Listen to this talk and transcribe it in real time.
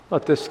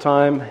At this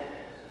time,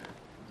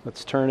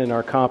 let's turn in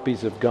our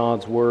copies of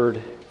God's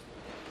Word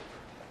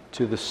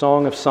to the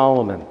Song of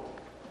Solomon.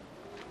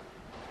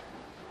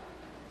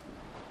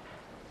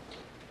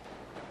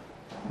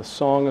 The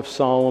Song of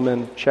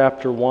Solomon,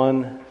 chapter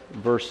 1,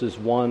 verses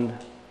 1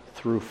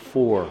 through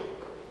 4.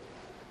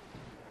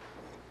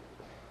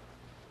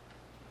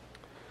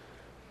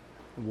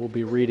 We'll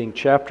be reading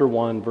chapter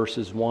 1,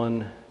 verses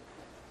 1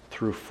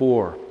 through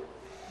 4.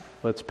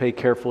 Let's pay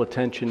careful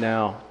attention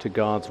now to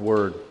God's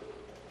Word.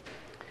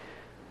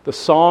 The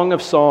Song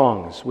of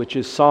Songs, which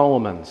is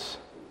Solomon's.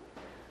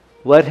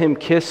 Let him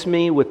kiss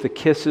me with the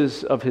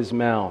kisses of his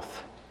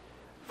mouth,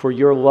 for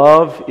your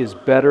love is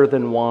better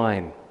than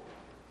wine.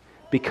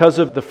 Because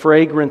of the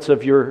fragrance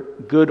of your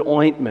good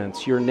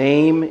ointments, your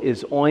name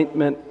is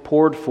ointment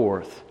poured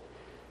forth.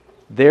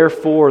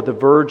 Therefore the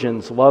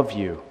virgins love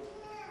you.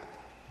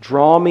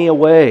 Draw me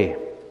away.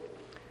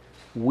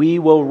 We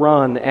will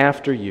run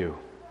after you.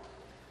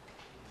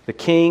 The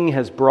king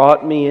has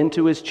brought me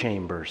into his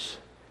chambers.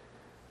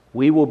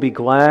 We will be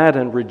glad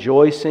and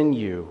rejoice in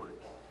you.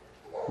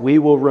 We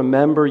will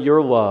remember your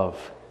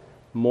love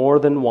more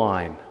than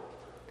wine.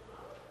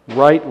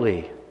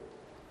 Rightly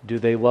do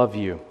they love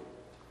you.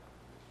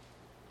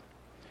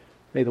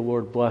 May the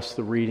Lord bless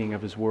the reading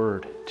of His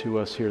Word to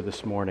us here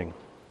this morning.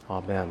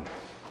 Amen.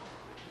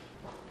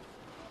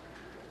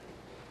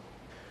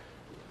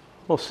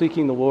 Well,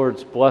 seeking the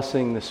Lord's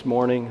blessing this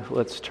morning,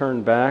 let's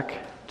turn back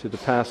to the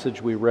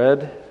passage we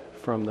read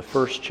from the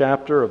first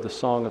chapter of the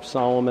Song of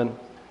Solomon.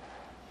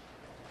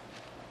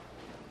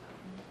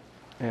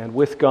 And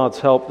with God's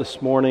help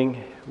this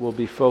morning, we'll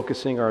be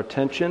focusing our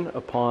attention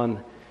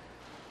upon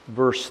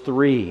verse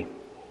 3.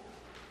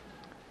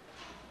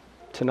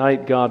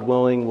 Tonight, God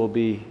willing, we'll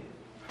be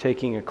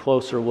taking a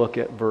closer look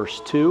at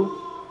verse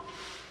 2.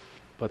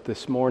 But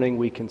this morning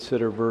we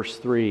consider verse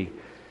 3.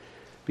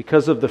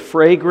 Because of the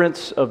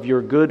fragrance of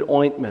your good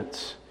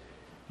ointments,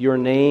 your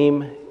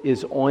name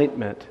is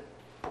ointment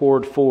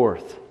poured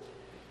forth.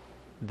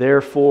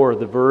 Therefore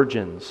the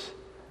virgins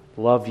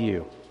love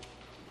you.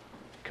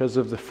 Because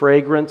of the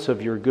fragrance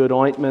of your good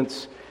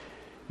ointments,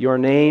 your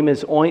name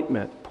is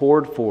ointment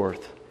poured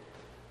forth.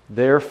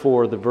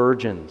 Therefore the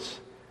virgins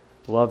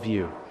love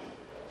you.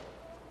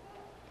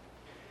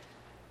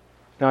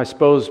 Now I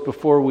suppose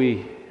before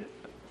we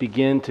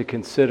begin to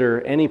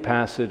consider any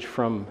passage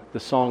from the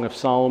Song of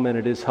Solomon,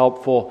 it is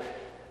helpful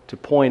to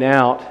point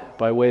out,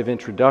 by way of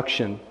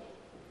introduction,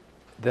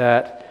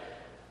 that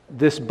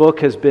this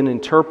book has been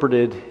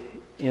interpreted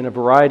in a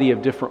variety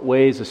of different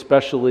ways,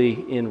 especially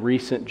in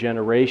recent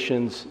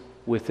generations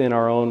within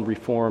our own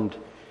Reformed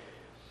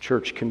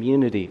church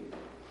community.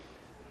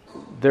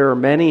 There are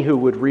many who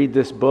would read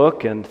this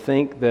book and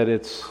think that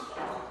it's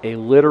a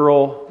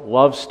literal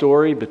love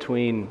story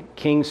between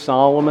King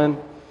Solomon,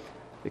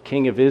 the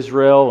king of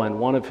Israel, and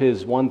one of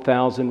his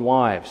 1,000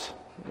 wives.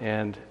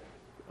 And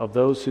of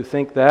those who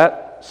think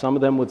that, some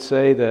of them would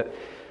say that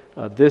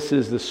this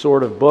is the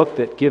sort of book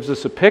that gives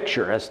us a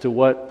picture as to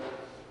what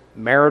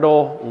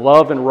marital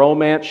love and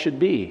romance should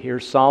be.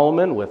 Here's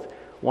Solomon with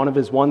one of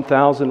his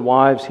 1,000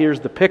 wives. Here's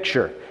the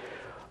picture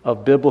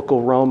of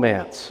biblical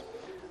romance.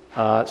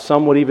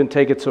 Some would even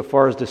take it so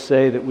far as to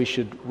say that we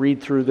should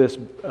read through this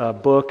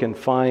book and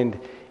find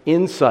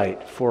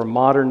insight for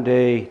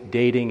modern-day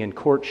dating and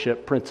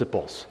courtship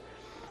principles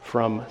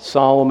from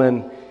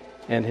Solomon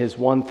and his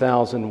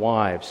 1,000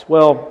 wives.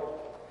 Well,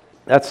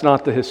 that's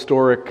not the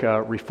historic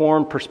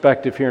Reformed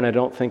perspective here, and I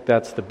don't think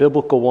that's the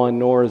biblical one,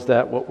 nor is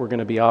that what we're going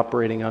to be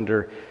operating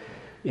under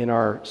in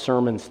our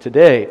sermons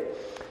today.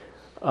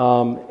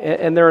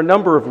 And there are a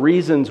number of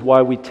reasons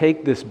why we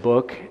take this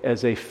book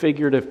as a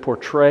figurative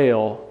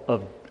portrayal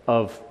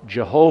of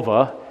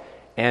Jehovah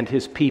and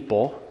His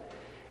people,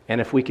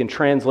 and if we can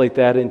translate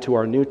that into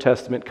our New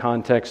Testament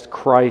context,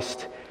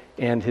 Christ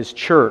and His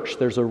church.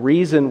 There's a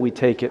reason we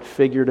take it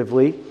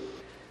figuratively.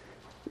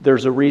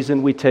 There's a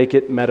reason we take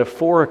it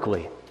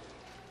metaphorically.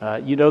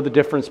 You know the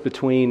difference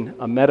between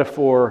a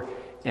metaphor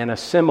and a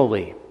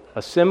simile.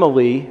 A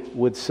simile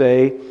would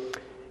say,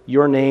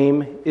 your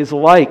name is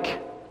like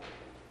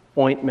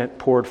ointment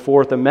poured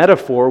forth. A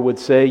metaphor would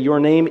say,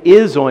 your name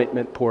is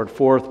ointment poured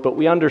forth. But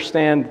we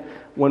understand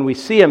when we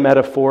see a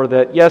metaphor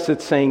that, yes,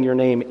 it's saying your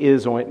name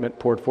is ointment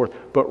poured forth,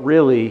 but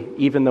really,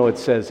 even though it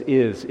says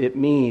is, it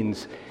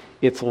means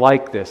it's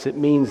like this. It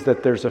means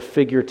that there's a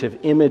figurative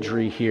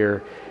imagery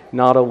here,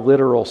 not a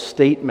literal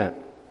statement.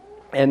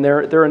 And there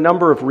are a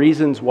number of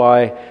reasons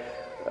why,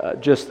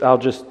 I'll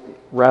just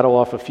rattle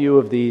off a few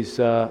of these,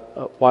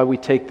 why we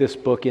take this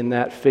book in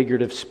that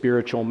figurative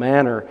spiritual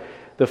manner.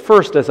 The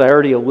first, as I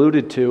already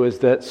alluded to, is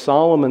that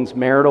Solomon's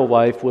marital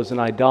life was an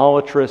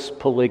idolatrous,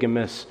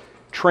 polygamous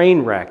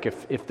train wreck.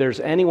 If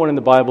there's anyone in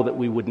the Bible that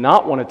we would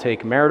not want to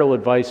take marital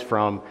advice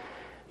from,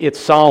 it's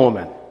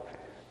Solomon.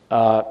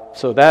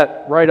 So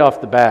that, right off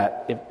the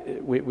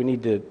bat, we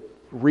need to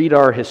read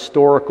our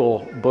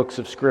historical books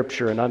of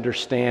Scripture and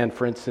understand,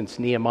 for instance,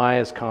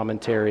 Nehemiah's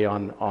commentary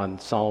on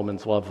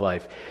Solomon's love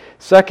life.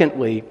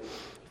 Secondly,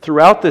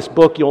 throughout this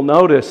book, you'll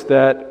notice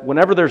that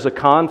whenever there's a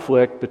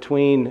conflict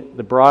between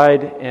the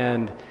bride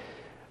and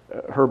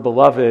her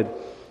beloved,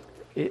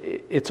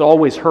 it's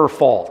always her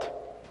fault.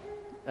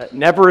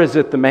 Never is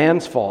it the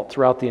man's fault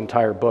throughout the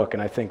entire book,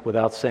 and I think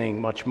without saying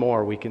much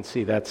more, we can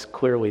see that's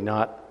clearly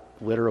not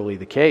literally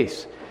the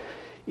case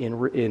in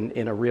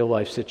a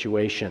real-life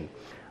situation.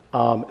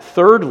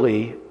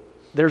 Thirdly,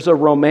 there's a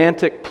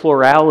romantic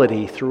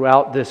plurality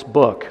throughout this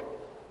book.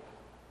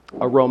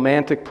 A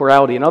romantic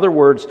plurality. In other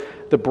words,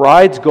 the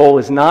bride's goal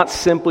is not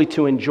simply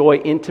to enjoy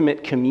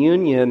intimate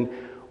communion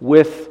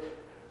with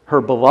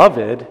her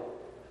beloved,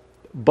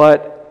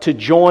 but to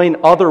join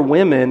other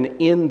women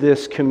in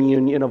this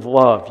communion of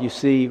love. You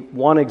see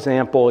one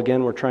example,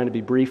 again, we're trying to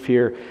be brief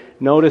here.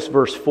 Notice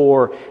verse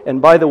 4.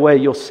 And by the way,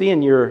 you'll see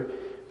in your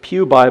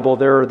Pew Bible,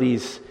 there are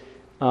these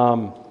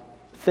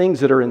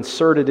things that are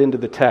inserted into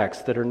the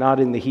text that are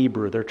not in the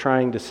Hebrew. They're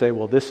trying to say,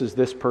 well, this is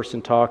this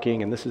person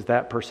talking and this is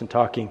that person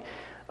talking.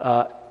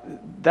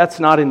 That's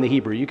not in the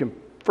Hebrew. You can,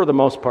 for the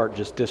most part,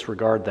 just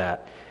disregard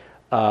that.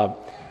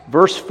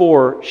 Verse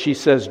 4, she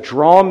says,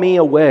 "Draw me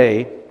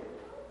away,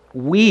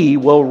 we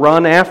will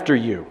run after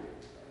you."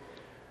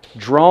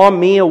 Draw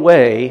me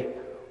away,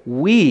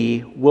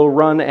 we will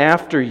run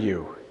after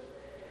you.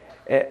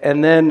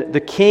 And then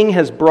the king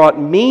has brought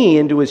me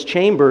into his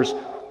chambers.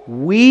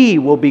 We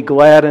will be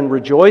glad and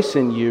rejoice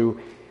in you.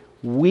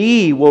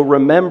 We will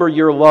remember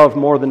your love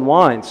more than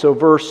wine. So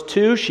verse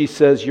 2, she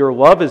says, your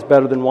love is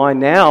better than wine.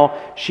 Now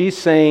she's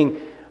saying,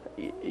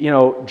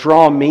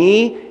 draw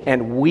me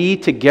and we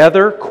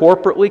together,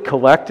 corporately,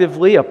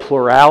 collectively, a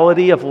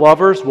plurality of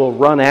lovers will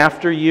run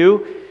after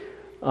you.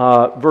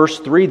 Verse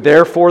 3,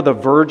 therefore the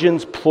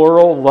virgins,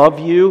 plural, love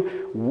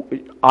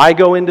you. I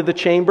go into the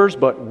chambers,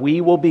 but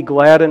we will be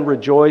glad and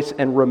rejoice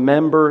and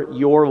remember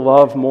your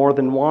love more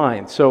than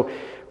wine. So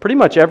pretty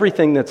much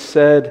everything that's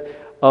said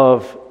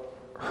of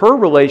her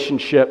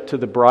relationship to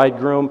the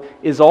bridegroom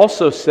is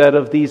also said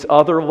of these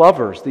other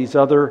lovers, these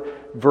other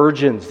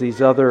virgins,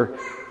 these other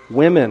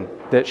women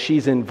that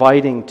she's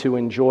inviting to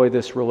enjoy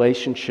this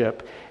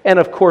relationship. And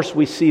of course,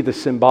 we see the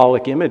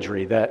symbolic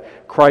imagery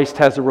that Christ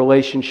has a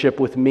relationship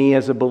with me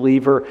as a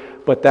believer,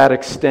 but that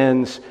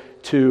extends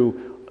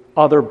to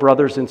other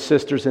brothers and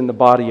sisters in the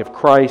body of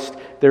Christ.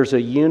 There's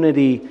a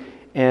unity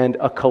and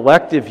a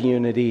collective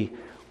unity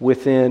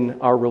within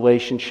our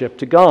relationship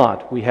to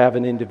God. We have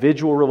an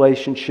individual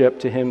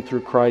relationship to Him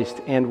through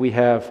Christ, and we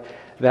have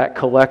that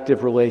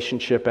collective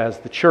relationship as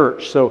the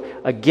church. So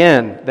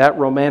again, that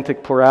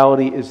romantic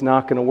plurality is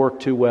not going to work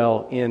too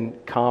well in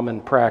common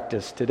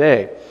practice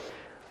today.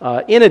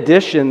 In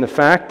addition, the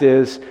fact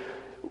is,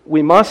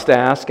 we must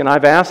ask, and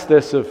I've asked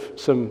this of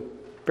some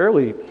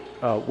fairly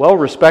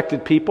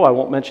well-respected people, I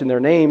won't mention their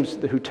names,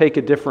 who take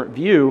a different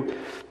view,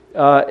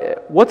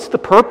 what's the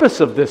purpose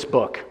of this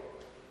book?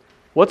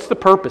 What's the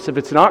purpose? If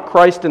it's not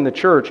Christ and the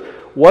church,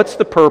 what's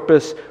the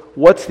purpose?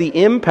 What's the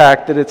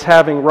impact that it's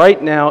having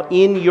right now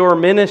in your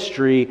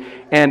ministry,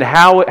 and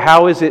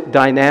how is it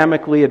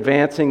dynamically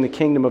advancing the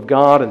kingdom of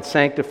God and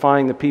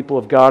sanctifying the people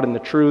of God in the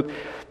truth?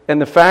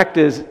 And the fact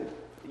is,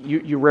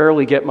 you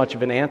rarely get much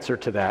of an answer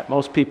to that.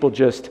 Most people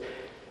just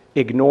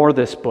ignore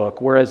this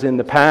book, whereas in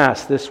the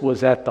past, this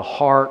was at the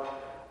heart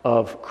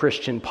of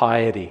Christian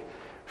piety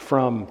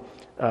from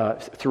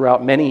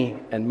throughout many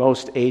and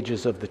most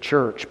ages of the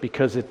church,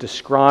 because it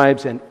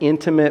describes an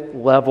intimate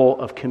level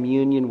of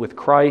communion with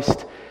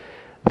Christ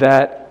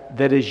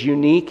that is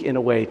unique in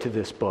a way to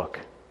this book.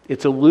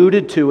 It's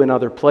alluded to in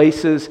other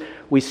places.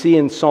 We see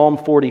in Psalm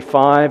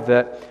 45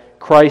 that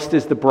Christ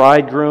is the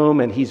bridegroom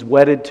and He's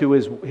wedded to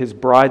his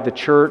bride, the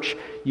church.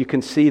 You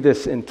can see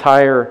this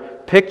entire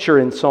picture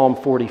in Psalm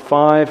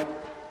 45.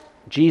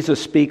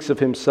 Jesus speaks of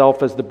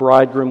Himself as the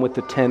bridegroom with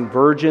the 10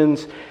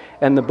 virgins,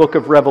 and the book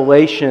of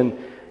Revelation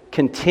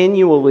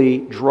continually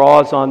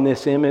draws on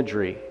this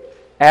imagery,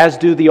 as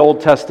do the Old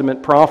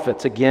Testament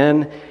prophets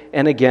again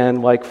and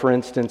again, like for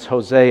instance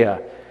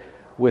Hosea,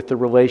 with the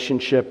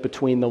relationship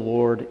between the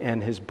Lord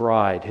and His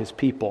bride, His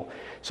people.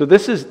 So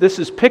this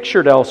is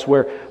pictured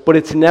elsewhere, but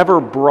it's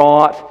never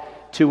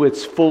brought to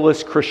its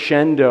fullest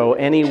crescendo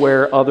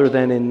anywhere other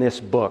than in this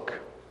book.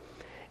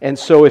 And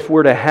so if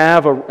we're to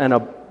have an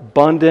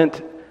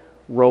abundant,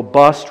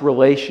 robust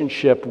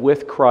relationship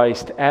with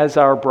Christ as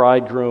our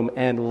bridegroom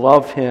and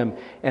love Him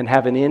and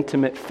have an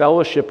intimate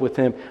fellowship with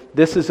Him,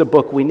 this is a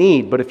book we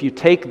need. But if you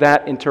take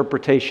that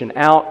interpretation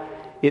out,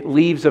 it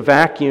leaves a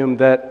vacuum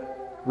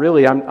that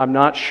really I'm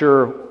not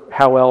sure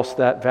how else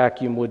that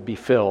vacuum would be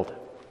filled.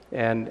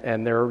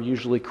 And there are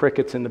usually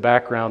crickets in the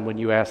background when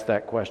you ask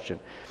that question.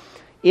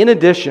 In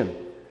addition,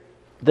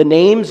 the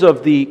names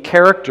of the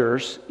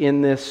characters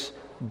in this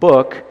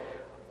book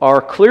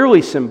are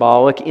clearly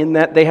symbolic in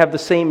that they have the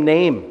same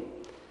name.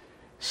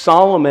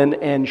 Solomon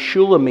and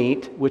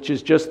Shulamit, which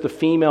is just the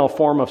female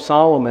form of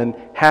Solomon,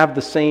 have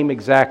the same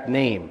exact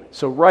name.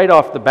 So right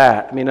off the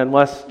bat,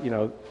 unless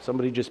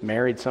somebody just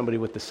married somebody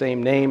with the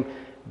same name,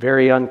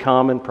 very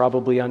uncommon,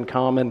 probably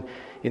uncommon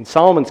in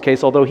Solomon's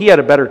case, although he had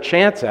a better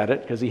chance at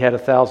it because he had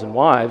 1,000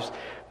 wives.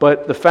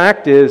 But the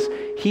fact is,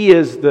 he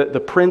is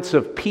the Prince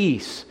of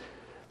Peace,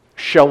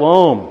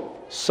 Shalom,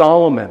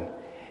 Solomon.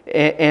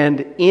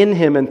 And in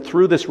Him and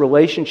through this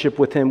relationship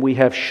with Him, we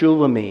have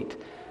Shulamit,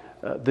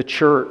 the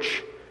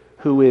church,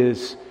 who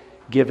is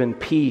given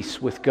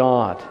peace with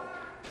God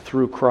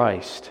through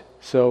Christ.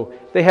 So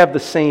they have the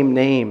same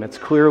name. It's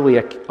clearly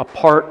a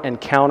part and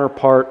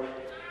counterpart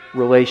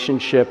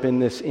relationship in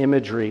this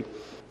imagery.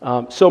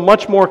 So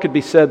much more could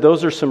be said.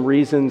 Those are some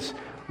reasons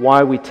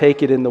why we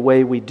take it in the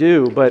way we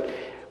do. But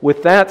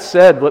with that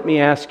said, let me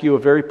ask you a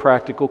very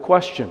practical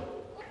question.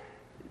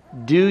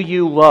 Do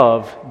you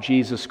love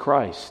Jesus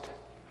Christ?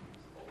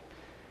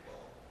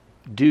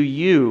 Do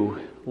you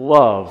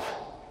love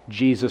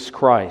Jesus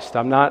Christ?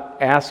 I'm not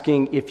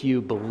asking if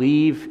you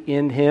believe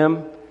in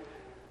Him,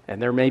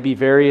 and there may be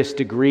various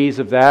degrees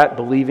of that,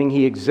 believing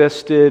He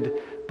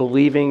existed,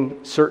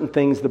 believing certain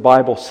things the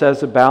Bible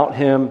says about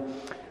Him,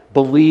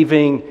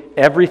 believing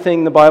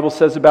everything the Bible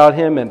says about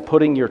Him and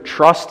putting your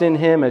trust in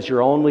Him as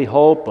your only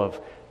hope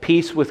of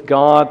peace with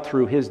God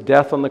through His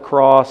death on the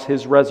cross,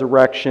 His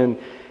resurrection,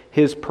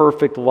 His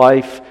perfect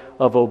life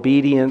of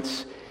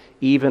obedience,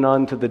 even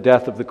unto the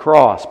death of the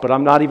cross. But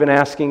I'm not even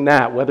asking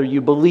that, whether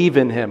you believe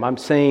in Him. I'm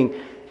saying,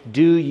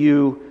 do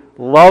you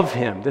love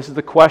Him? This is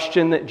the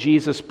question that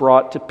Jesus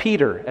brought to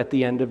Peter at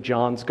the end of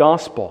John's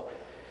Gospel.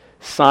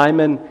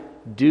 Simon,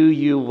 do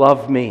you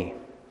love me?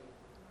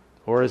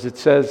 Or as it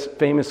says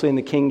famously in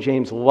the King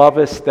James,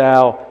 lovest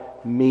thou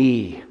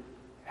me?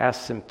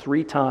 Asks Him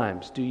 3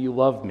 times, do you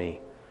love me?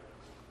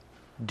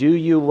 Do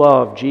you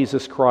love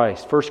Jesus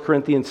Christ? 1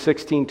 Corinthians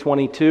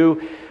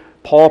 16:22,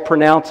 Paul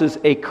pronounces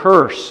a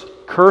curse.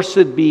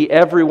 Cursed be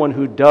everyone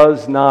who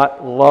does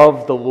not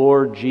love the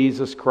Lord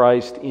Jesus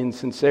Christ in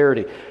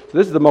sincerity. So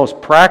this is the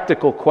most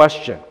practical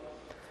question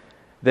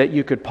that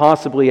you could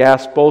possibly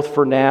ask both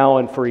for now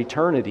and for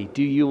eternity.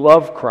 Do you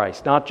love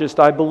Christ? Not just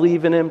I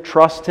believe in Him,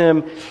 trust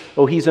Him,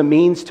 oh He's a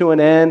means to an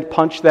end,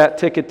 punch that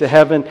ticket to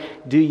heaven.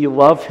 Do you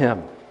love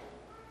Him?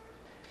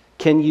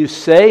 Can you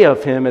say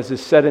of Him, as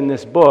is said in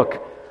this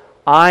book,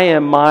 I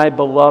am my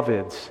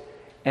beloved's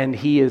and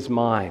He is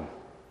mine?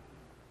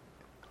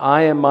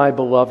 I am my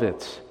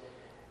beloved's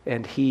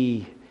and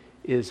He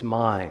is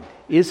mine.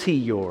 Is He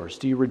yours?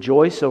 Do you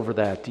rejoice over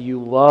that? Do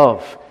you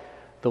love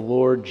the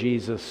Lord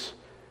Jesus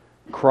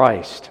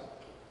Christ?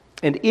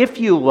 And if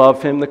you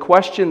love Him, the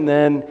question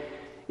then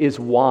is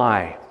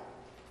why?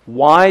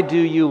 Why do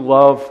you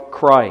love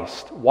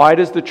Christ? Why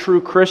does the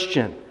true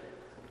Christian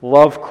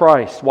love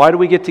Christ? Why do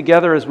we get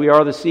together as we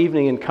are this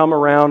evening and come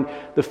around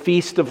the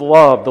feast of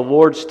love, the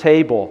Lord's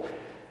table,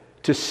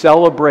 to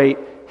celebrate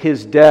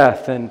His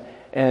death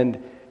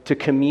and to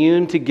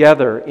commune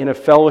together in a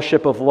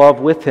fellowship of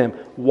love with Him?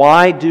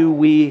 Why do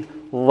we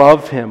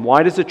love Him?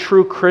 Why does a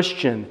true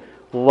Christian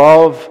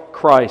love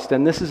Christ?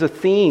 And this is a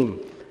theme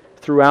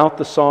throughout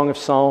the Song of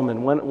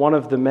Solomon, one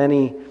of the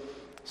many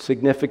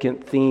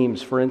significant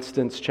themes. For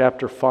instance,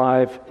 chapter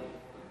 5,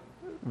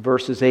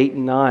 verses 8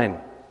 and 9.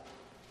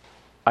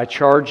 I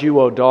charge you,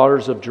 O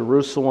daughters of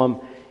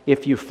Jerusalem,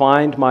 if you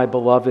find my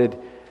beloved,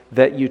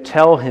 that you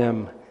tell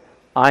him,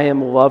 I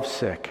am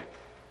lovesick.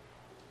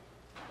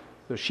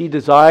 So she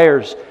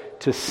desires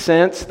to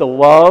sense the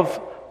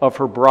love of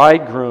her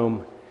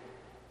bridegroom,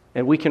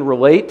 and we can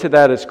relate to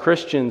that as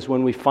Christians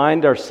when we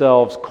find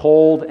ourselves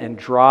cold and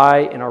dry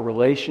in our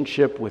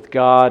relationship with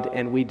God,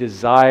 and we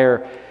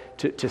desire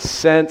to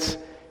sense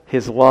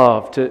His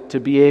love, to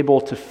be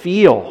able to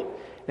feel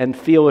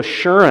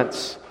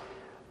assurance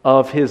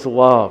of His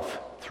love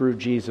through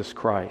Jesus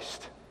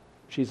Christ.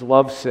 She's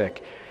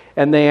lovesick.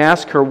 And they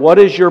ask her, what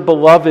is your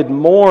beloved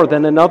more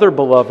than another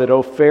beloved,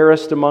 O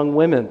fairest among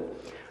women?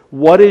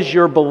 What is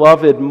your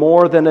beloved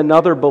more than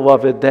another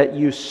beloved that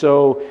you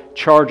so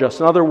charge us?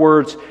 In other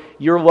words,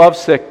 you're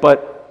lovesick,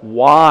 but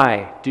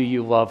why do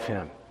you love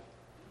him?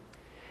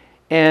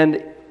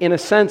 And in a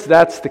sense,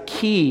 that's the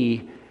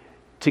key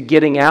to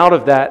getting out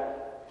of that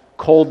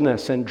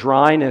coldness and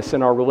dryness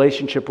in our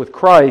relationship with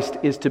Christ,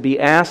 is to be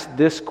asked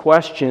this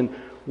question,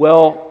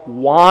 well,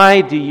 why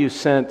do you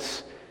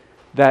sense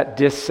that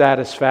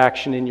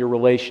dissatisfaction in your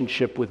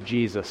relationship with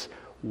Jesus?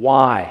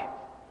 Why?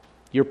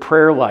 Your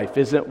prayer life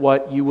isn't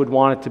what you would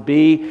want it to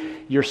be.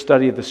 Your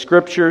study of the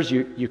Scriptures,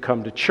 you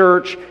come to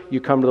church,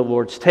 you come to the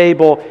Lord's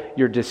table,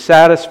 you're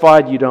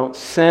dissatisfied, you don't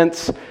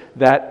sense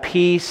that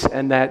peace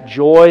and that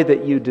joy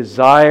that you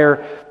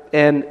desire.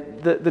 And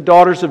the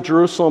daughters of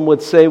Jerusalem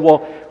would say,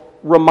 well,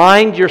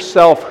 remind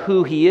yourself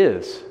who He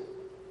is,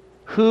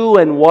 who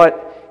and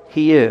what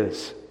He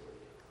is.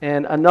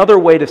 And another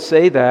way to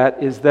say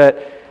that is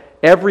that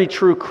every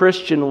true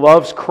Christian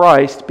loves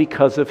Christ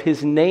because of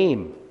His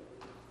name.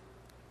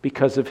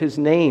 Because of His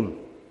name.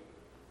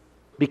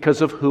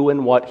 Because of who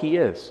and what He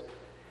is.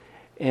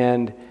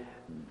 And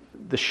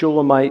the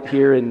Shulamite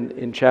here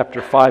in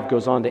chapter 5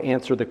 goes on to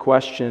answer the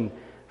question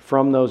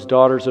from those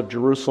daughters of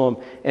Jerusalem,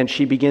 and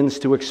she begins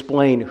to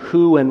explain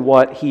who and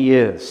what He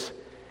is.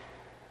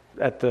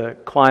 At the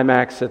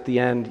climax, at the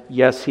end,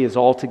 yes, He is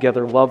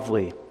altogether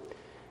lovely.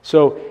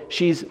 So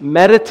she's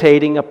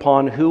meditating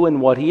upon who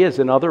and what He is.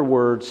 In other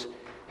words,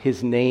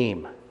 His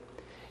name.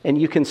 And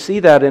you can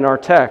see that in our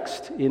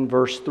text in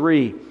verse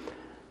 3.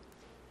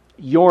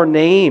 Your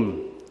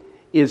name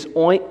is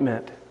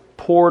ointment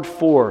poured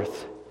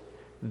forth.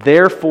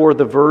 Therefore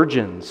the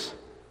virgins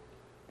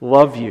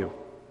love you.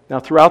 Now,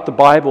 throughout the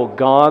Bible,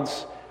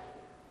 God's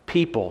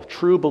people,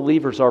 true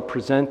believers, are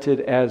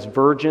presented as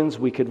virgins.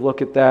 We could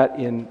look at that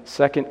in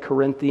 2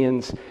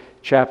 Corinthians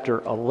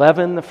chapter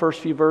 11, the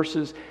first few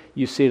verses.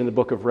 You see it in the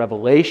book of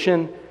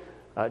Revelation.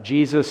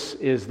 Jesus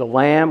is the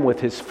lamb with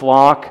his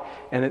flock,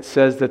 and it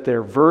says that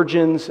they're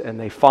virgins and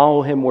they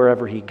follow him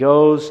wherever he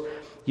goes.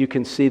 You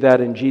can see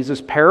that in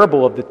Jesus'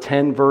 parable of the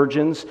 10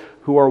 virgins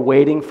who are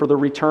waiting for the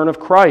return of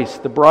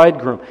Christ, the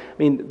bridegroom. I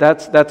mean,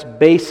 that's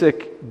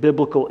basic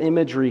biblical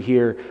imagery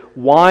here.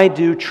 Why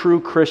do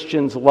true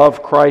Christians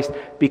love Christ?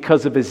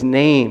 Because of his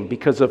name,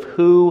 because of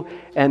who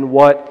and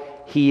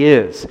what he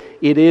is.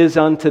 It is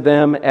unto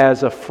them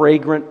as a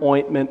fragrant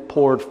ointment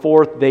poured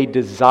forth. They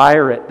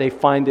desire it. They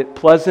find it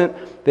pleasant.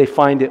 They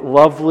find it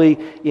lovely,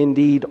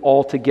 indeed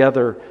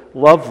altogether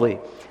lovely.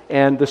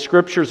 And the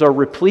Scriptures are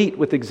replete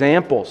with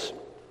examples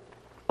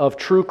of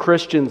true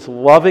Christians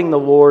loving the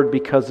Lord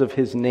because of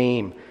his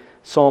name.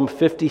 Psalm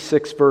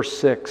 56, verse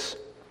 6.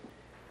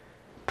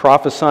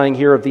 Prophesying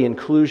here of the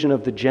inclusion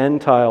of the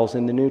Gentiles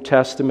in the New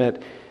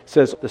Testament,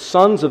 says, the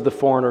sons of the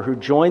foreigner who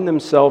join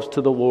themselves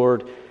to the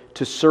Lord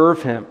to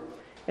serve him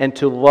and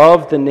to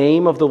love the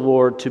name of the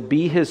Lord, to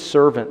be his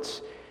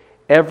servants.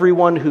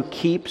 Everyone who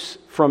keeps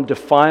from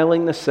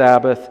defiling the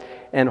Sabbath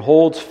and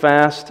holds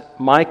fast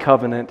my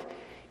covenant,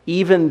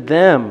 even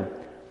them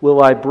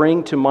will I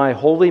bring to my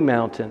holy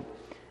mountain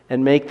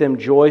and make them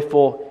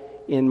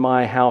joyful in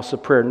my house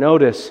of prayer.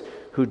 Notice,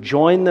 who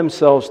join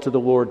themselves to the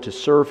Lord to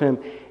serve him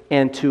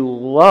and to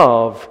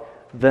love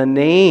the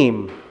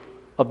name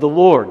of the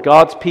Lord.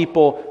 God's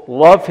people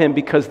love him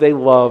because they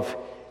love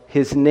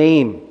his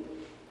name.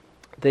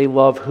 They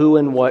love who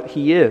and what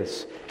he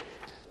is.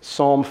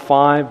 Psalm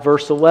 5,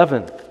 verse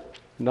 11.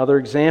 Another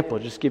example.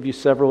 I'll just give you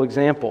several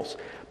examples.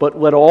 But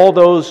let all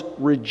those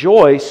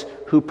rejoice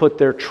who put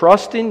their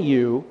trust in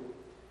you.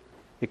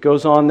 It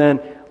goes on then,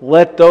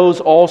 let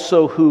those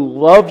also who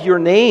love your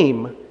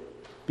name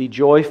be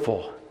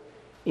joyful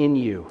in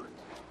you.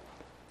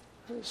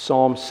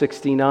 Psalm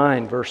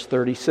 69, verse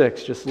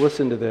 36. Just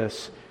listen to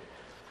this.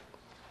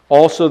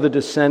 Also the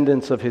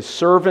descendants of his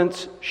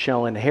servants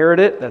shall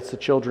inherit it. That's the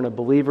children of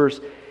believers.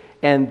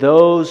 And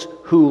those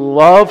who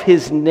love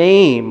his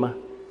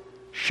name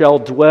shall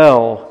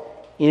dwell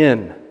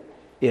in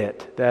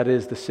it. That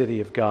is the city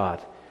of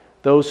God.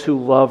 Those who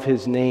love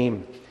his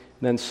name.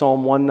 And then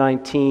Psalm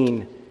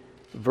 119,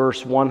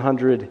 verse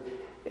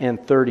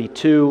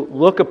 132.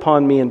 Look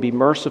upon me and be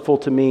merciful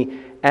to me,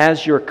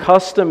 as your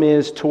custom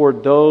is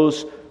toward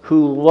those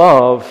who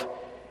love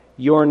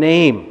your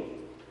name.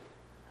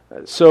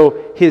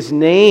 So his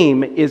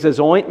name is as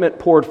ointment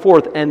poured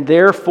forth, and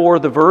therefore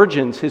the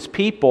virgins, his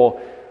people,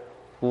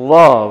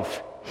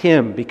 love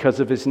him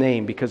because of his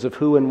name, because of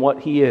who and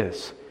what he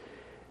is.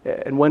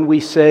 And when we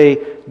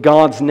say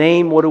God's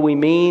name, what do we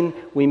mean?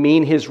 We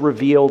mean his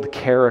revealed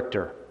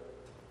character.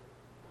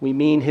 We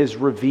mean his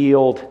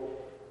revealed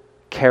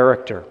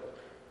character.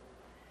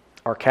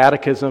 Our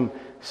catechism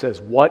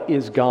says, what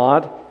is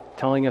God?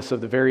 Telling us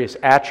of the various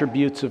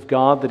attributes of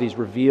God that he's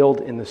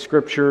revealed in the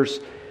Scriptures.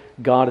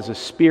 God is a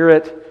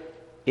spirit,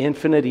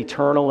 infinite,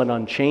 eternal, and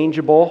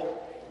unchangeable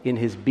in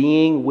his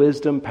being,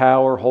 wisdom,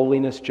 power,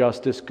 holiness,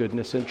 justice,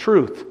 goodness, and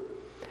truth.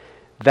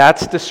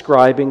 That's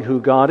describing who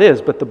God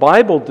is. But the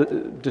Bible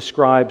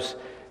describes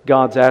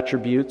God's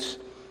attributes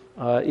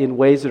in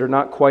ways that are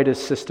not quite as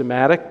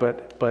systematic,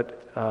 but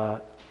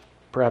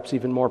perhaps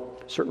even more,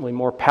 certainly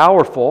more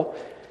powerful.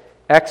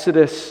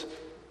 Exodus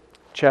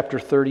chapter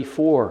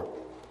 34,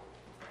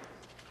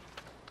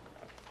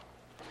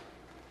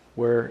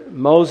 where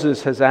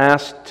Moses has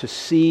asked to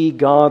see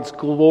God's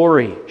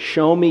glory.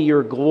 Show me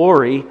your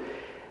glory.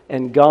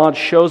 And God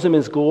shows him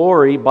his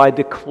glory by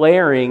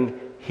declaring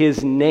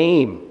his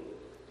name.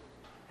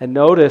 And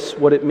notice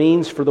what it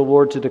means for the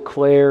Lord to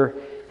declare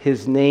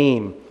his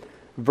name.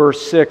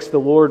 Verse 6, the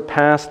Lord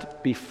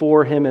passed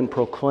before him and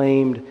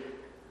proclaimed,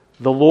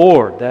 the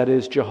Lord, that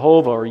is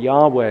Jehovah or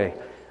Yahweh,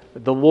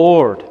 the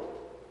Lord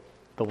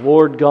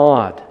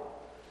God,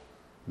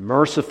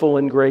 merciful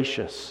and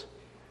gracious,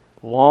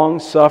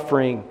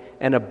 long-suffering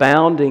and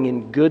abounding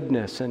in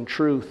goodness and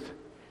truth,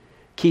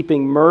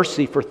 keeping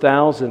mercy for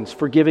thousands,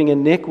 forgiving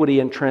iniquity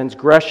and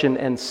transgression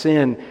and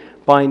sin,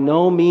 by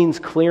no means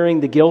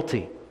clearing the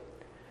guilty,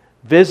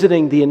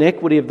 visiting the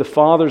iniquity of the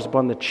fathers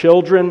upon the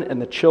children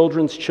and the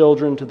children's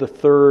children to the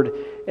third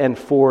and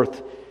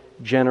fourth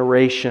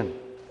generation.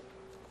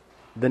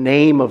 The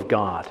name of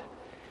God.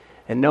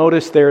 And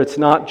notice there, it's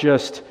not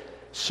just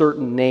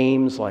certain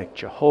names like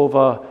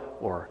Jehovah,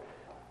 or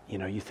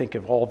you think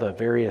of all the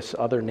various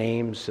other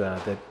names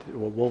that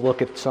we'll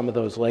look at some of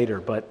those later,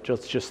 but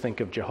let's just think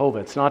of Jehovah.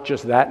 It's not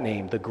just that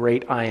name, the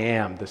great I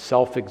am, the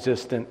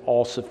self-existent,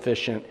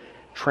 all-sufficient,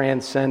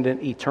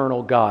 transcendent,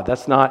 eternal God.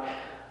 That's not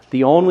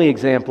the only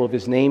example of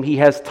his name. He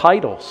has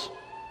titles.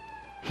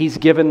 He's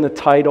given the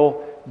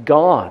title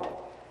God.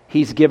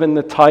 He's given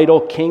the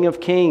title King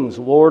of Kings,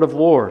 Lord of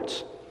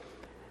Lords.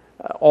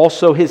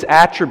 Also his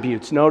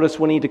attributes. Notice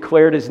when he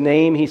declared his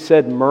name, he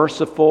said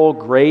merciful,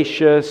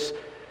 gracious,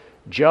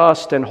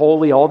 just, and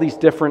holy. All these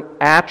different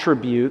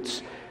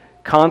attributes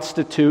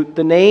constitute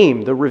the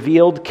name, the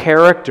revealed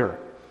character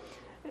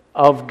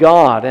of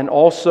God, and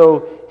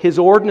also his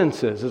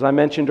ordinances, as I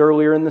mentioned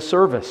earlier in the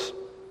service.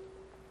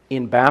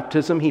 In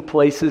baptism, he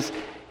places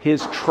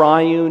his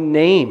triune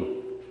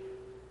name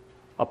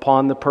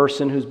upon the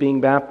person who's being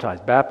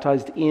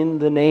baptized in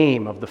the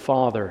name of the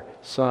Father,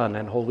 Son,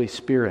 and Holy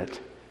Spirit.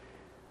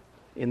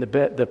 In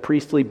the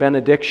priestly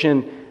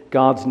benediction,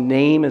 God's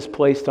name is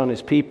placed on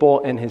his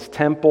people, and his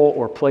temple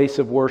or place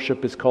of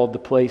worship is called the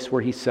place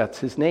where he sets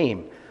his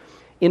name.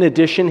 In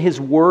addition,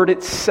 his word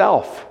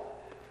itself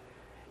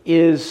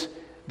is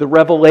the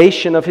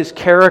revelation of his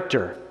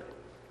character.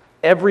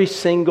 Every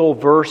single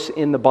verse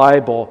in the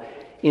Bible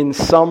in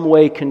some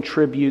way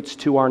contributes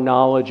to our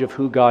knowledge of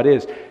who God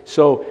is.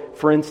 So,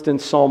 for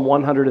instance, Psalm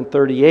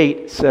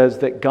 138 says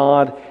that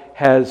God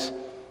has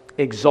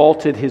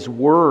exalted his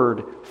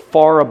word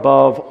far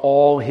above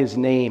all his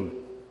name.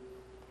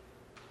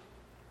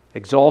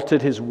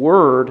 Exalted his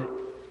word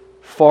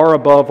far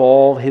above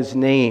all his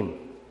name.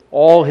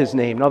 All his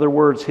name. In other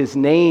words, his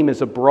name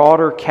is a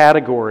broader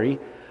category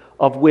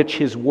of which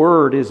his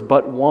word is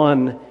but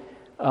one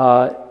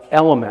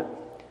element.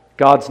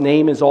 God's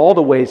name is all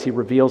the ways he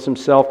reveals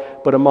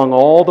himself, but among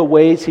all the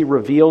ways he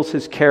reveals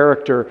his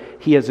character,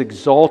 he has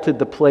exalted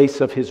the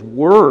place of his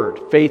word.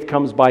 Faith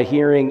comes by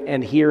hearing,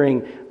 and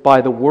hearing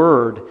by the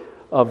word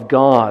of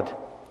God.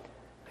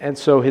 And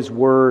so his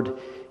word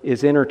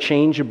is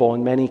interchangeable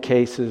in many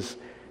cases.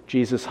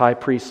 Jesus' high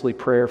priestly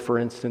prayer, for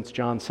instance,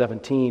 John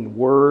 17,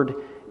 word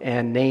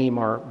and name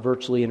are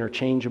virtually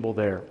interchangeable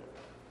there.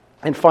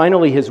 And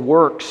finally, his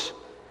works.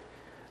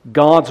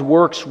 God's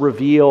works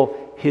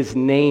reveal his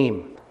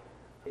name.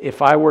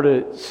 If I were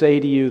to say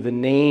to you the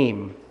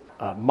name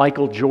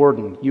Michael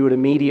Jordan, you would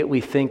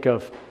immediately think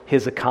of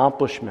his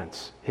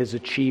accomplishments, his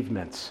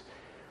achievements.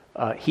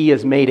 He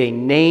has made a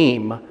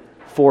name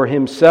for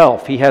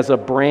himself. He has a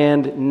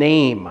brand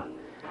name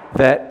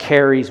that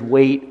carries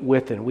weight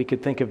with it. We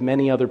could think of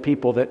many other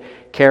people that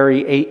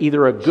carry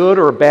either a good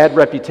or a bad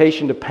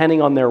reputation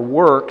depending on their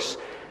works,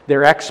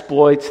 their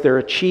exploits, their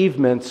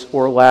achievements,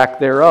 or lack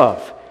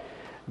thereof.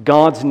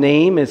 God's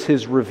name is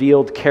his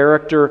revealed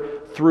character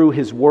through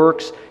his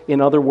works, in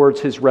other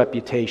words, his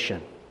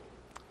reputation.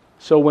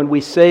 So when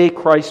we say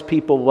Christ's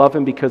people love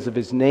him because of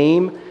his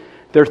name,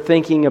 they're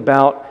thinking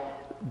about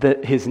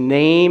his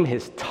name,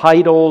 his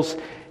titles,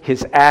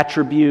 his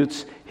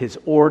attributes, his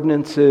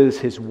ordinances,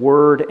 his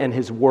word, and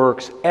his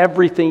works.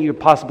 Everything you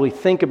could possibly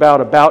think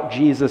about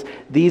Jesus,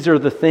 these are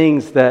the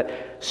things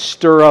that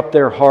stir up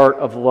their heart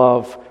of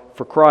love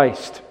for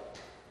Christ.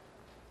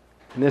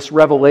 And this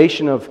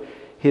revelation of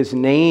his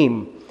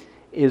name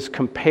is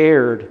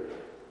compared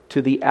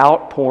to the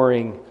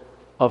outpouring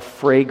of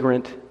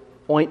fragrant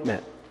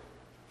ointment.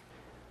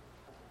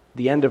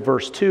 The end of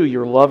verse 2,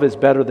 your love is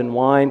better than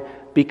wine.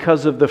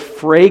 Because of the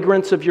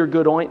fragrance of your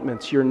good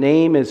ointments, your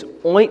name is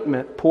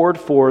ointment poured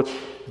forth,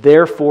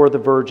 therefore the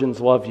virgins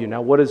love you.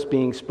 Now, what is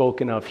being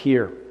spoken of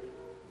here?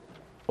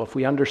 Well, if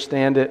we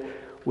understand it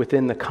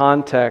within the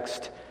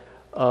context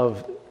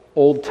of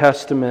Old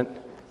Testament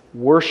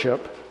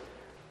worship,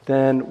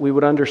 then we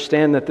would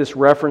understand that this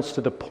reference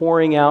to the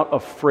pouring out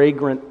of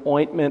fragrant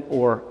ointment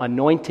or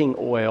anointing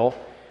oil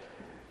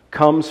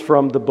comes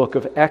from the book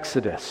of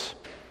Exodus.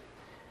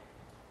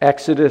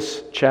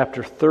 Exodus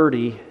chapter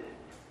 30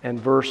 and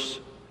verse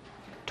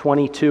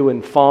 22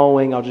 and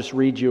following. I'll just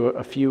read you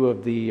a few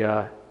of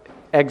the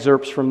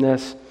excerpts from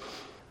this.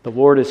 The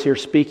Lord is here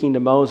speaking to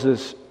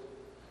Moses.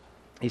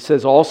 He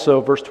says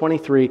also, verse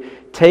 23,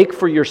 take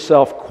for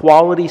yourself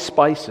quality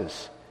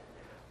spices,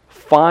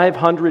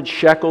 500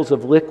 shekels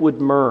of liquid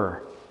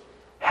myrrh,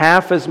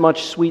 half as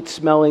much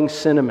sweet-smelling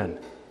cinnamon,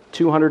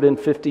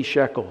 250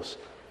 shekels,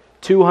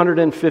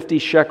 250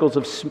 shekels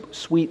of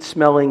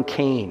sweet-smelling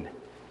cane,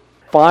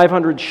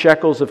 500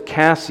 shekels of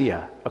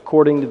cassia,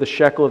 according to the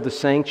shekel of the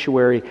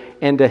sanctuary,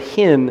 and a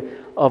hin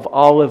of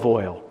olive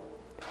oil.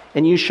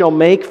 And you shall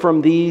make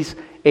from these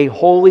a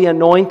holy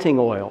anointing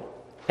oil,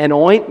 an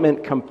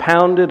ointment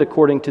compounded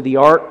according to the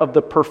art of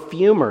the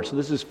perfumer. So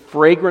this is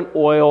fragrant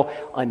oil,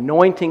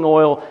 anointing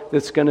oil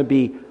that's going to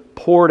be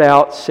poured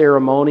out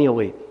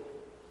ceremonially.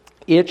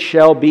 It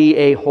shall be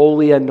a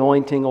holy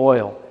anointing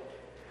oil.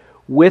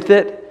 With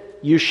it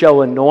you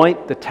shall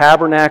anoint the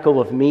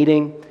tabernacle of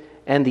meeting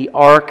and the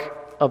ark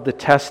of the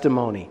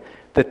testimony,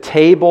 the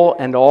table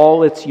and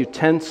all its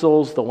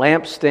utensils, the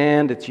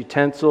lampstand, its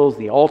utensils,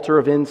 the altar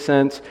of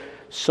incense,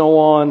 so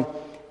on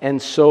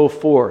and so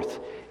forth.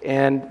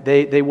 And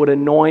they would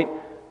anoint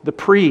the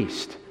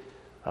priest.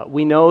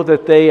 We know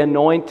that they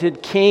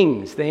anointed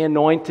kings. They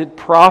anointed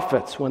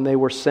prophets when they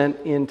were sent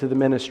into the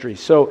ministry.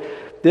 So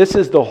this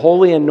is the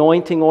holy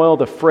anointing oil,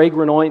 the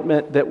fragrant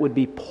ointment that would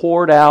be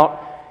poured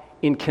out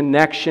in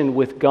connection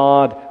with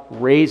God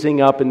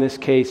raising up, in this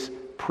case,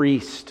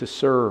 priests to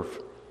serve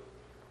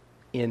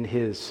in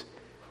his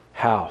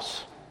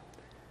house.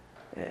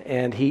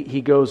 And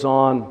he goes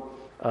on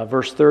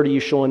Verse 30, you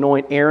shall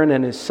anoint Aaron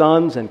and his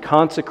sons and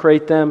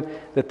consecrate them,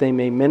 that they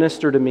may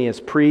minister to me as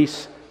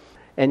priests.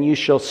 And you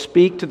shall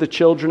speak to the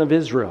children of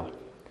Israel,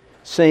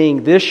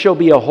 saying, this shall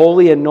be a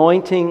holy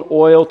anointing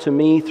oil to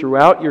me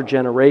throughout your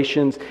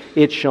generations.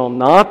 It shall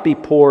not be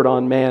poured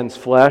on man's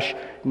flesh,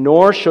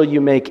 nor shall you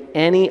make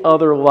any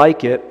other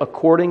like it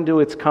according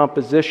to its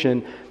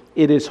composition.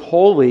 It is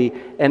holy,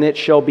 and it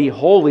shall be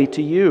holy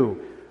to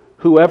you.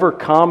 Whoever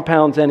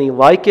compounds any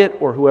like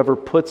it, or whoever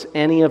puts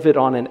any of it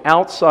on an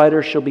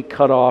outsider, shall be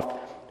cut off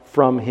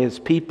from his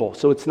people.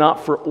 So it's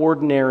not for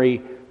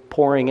ordinary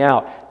pouring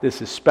out.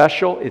 This is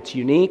special, it's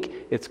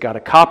unique, it's got a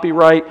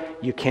copyright.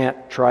 You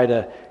can't try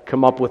to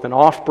come up with an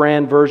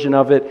off-brand version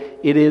of it.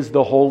 It is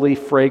the holy,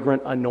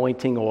 fragrant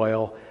anointing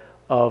oil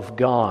of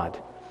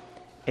God.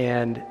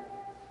 And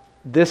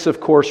this, of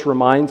course,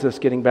 reminds us,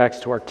 getting back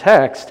to our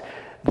text,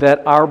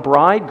 that our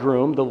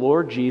bridegroom, the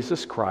Lord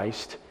Jesus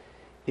Christ,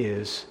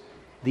 is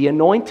the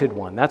anointed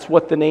one. That's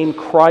what the name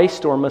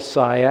Christ or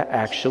Messiah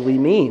actually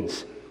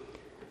means.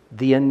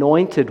 The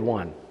anointed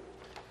one.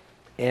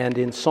 And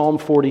in Psalm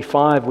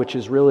 45, which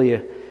is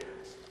really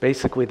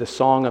basically the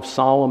Song of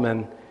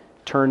Solomon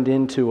turned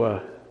into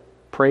a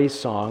praise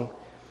song,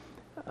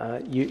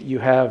 you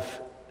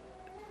have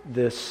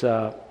this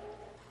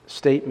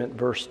statement,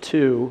 verse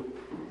 2,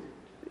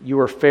 you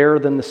are fairer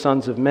than the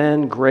sons of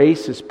men,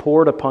 grace is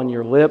poured upon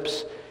your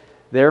lips,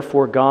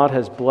 therefore God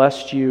has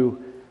blessed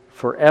you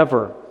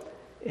forever.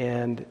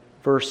 And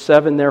verse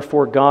 7,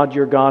 therefore God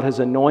your God has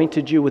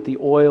anointed you with the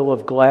oil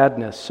of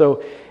gladness.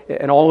 So,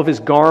 and all of his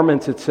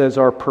garments, it says,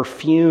 are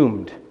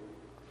perfumed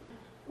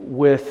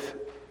with,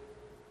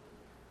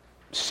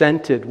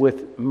 scented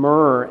with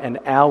myrrh and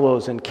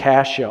aloes and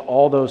cassia,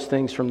 all those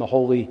things from the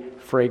holy,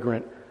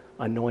 fragrant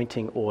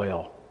anointing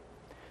oil.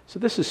 So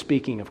this is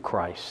speaking of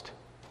Christ.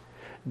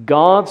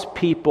 God's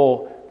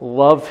people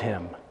love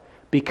him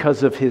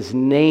because of his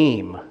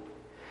name.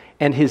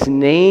 And his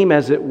name,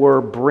 as it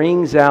were,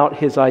 brings out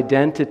his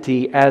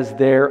identity as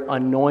their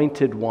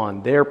anointed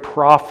one, their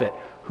prophet,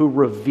 who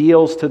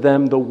reveals to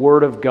them the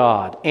Word of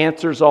God,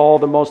 answers all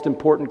the most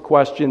important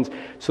questions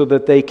so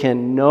that they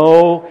can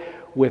know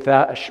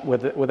without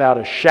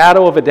a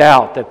shadow of a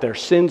doubt that their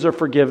sins are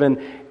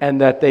forgiven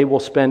and that they will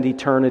spend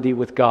eternity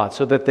with God,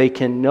 so that they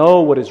can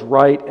know what is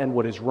right and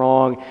what is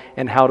wrong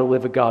and how to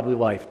live a godly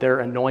life. Their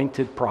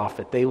anointed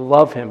prophet. They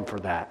love him for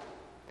that.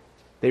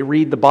 They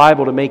read the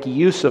Bible to make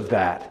use of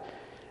that,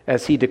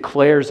 as he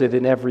declares it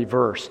in every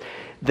verse.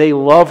 They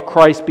love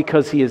Christ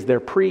because he is their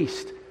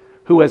priest,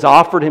 who has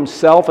offered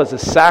himself as a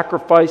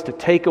sacrifice to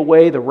take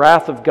away the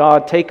wrath of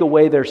God, take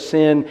away their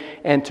sin,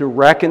 and to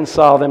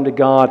reconcile them to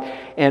God,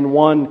 and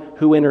one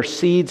who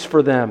intercedes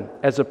for them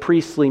as a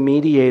priestly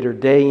mediator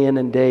day in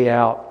and day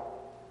out,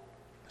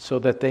 so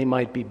that they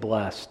might be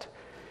blessed.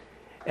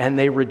 And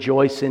they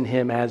rejoice in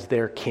him as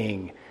their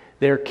king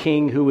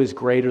who is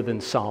greater than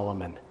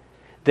Solomon,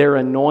 their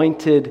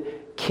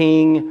anointed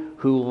king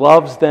who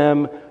loves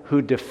them,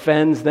 who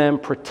defends them,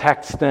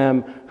 protects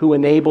them, who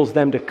enables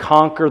them to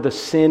conquer the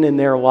sin in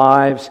their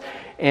lives,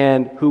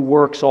 and who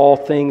works all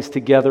things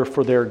together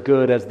for their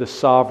good as the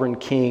sovereign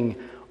king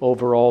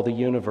over all the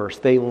universe.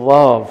 They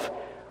love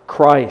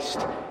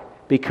Christ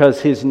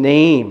because his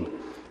name,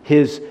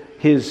 his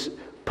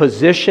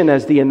position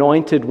as the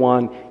anointed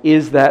one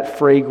is that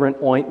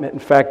fragrant ointment. In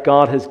fact,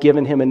 God has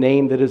given him a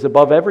name that is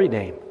above every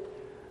name.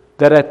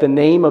 That at the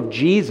name of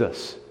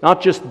Jesus,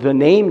 not just the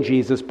name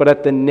Jesus, but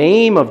at the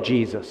name of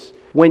Jesus,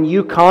 when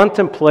you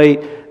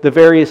contemplate the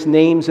various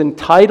names and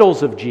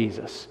titles of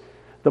Jesus,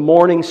 the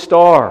morning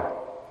star,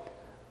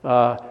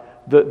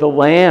 the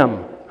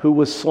lamb who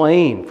was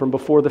slain from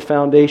before the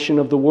foundation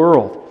of the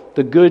world,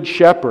 the good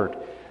shepherd,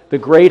 the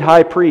great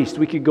high priest,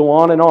 we could go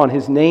on and on,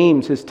 his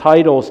names, his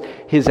titles,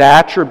 his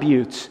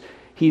attributes,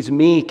 he's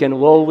meek and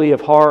lowly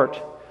of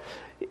heart,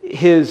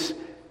 his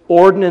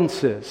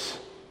ordinances,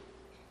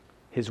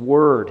 his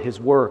word, his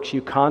works.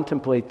 You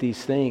contemplate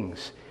these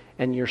things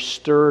and you're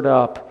stirred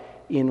up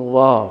in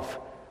love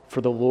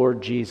for the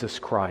Lord Jesus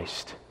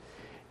Christ.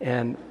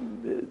 And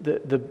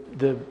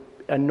the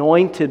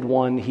anointed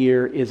one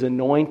here is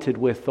anointed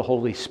with the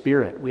Holy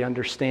Spirit. We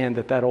understand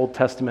that Old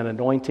Testament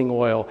anointing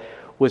oil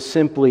was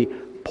simply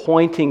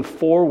pointing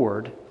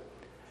forward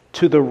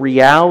to the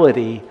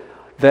reality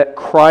that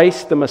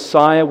Christ, the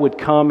Messiah, would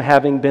come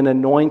having been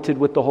anointed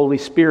with the Holy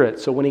Spirit.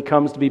 So when he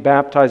comes to be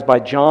baptized by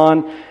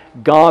John,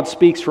 God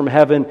speaks from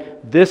heaven,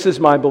 "This is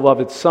my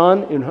beloved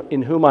Son,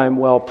 in whom I am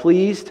well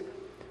pleased."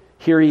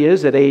 Here he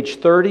is at age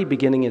 30,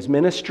 beginning his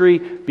ministry,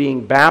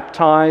 being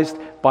baptized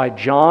by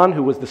John,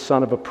 who was the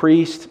son of a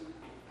priest.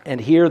 And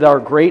here our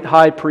great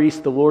high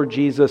priest, the Lord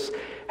Jesus,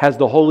 has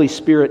the Holy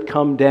Spirit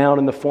come down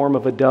in the form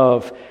of a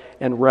dove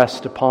and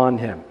rest upon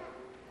him.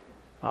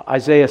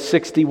 Isaiah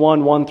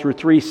 61, 1 through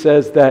 3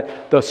 says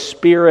that the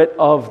Spirit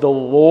of the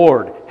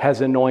Lord has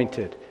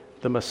anointed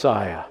the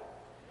Messiah.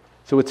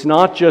 So it's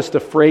not just a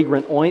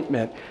fragrant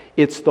ointment,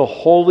 it's the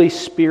Holy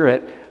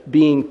Spirit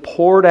being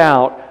poured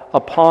out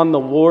upon the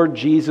Lord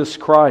Jesus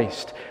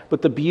Christ.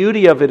 But the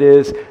beauty of it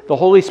is the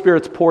Holy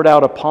Spirit's poured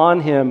out upon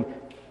him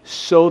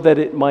so that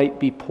it might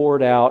be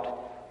poured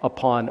out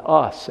upon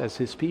us as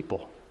His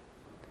people.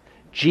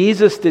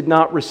 Jesus did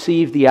not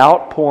receive the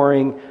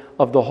outpouring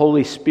of the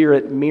Holy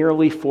Spirit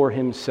merely for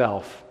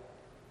Himself.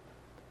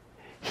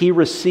 He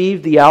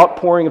received the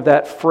outpouring of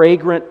that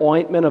fragrant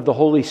ointment of the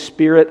Holy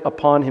Spirit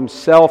upon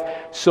Himself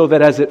so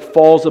that as it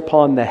falls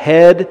upon the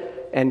head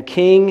and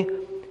king,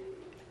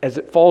 as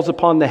it falls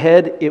upon the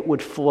head, it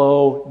would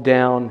flow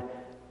down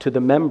to the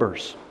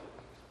members.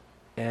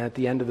 And at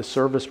the end of the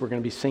service, we're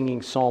going to be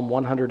singing Psalm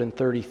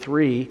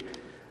 133,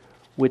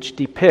 which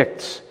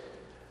depicts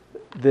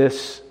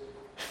this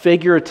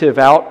figurative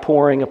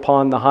outpouring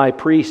upon the high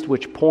priest,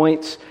 which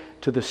points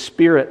to the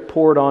Spirit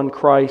poured on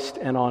Christ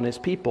and on His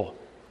people.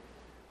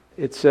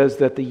 It says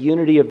that the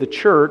unity of the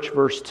church,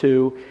 verse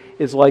 2,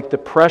 is like the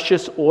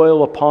precious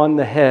oil upon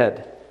the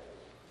head,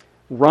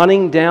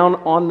 running down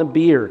on the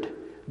beard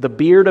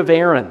of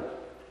Aaron.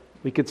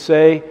 We could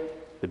say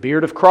the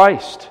beard of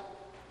Christ,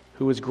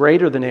 who is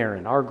greater than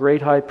Aaron, our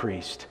great high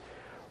priest,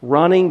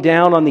 running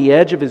down on the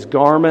edge of his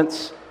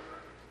garments.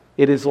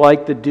 It is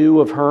like the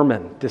dew of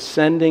Hermon,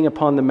 descending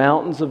upon the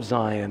mountains of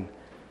Zion,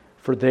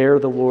 for there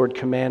the Lord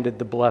commanded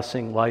the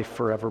blessing, life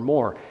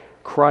forevermore.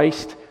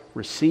 Christ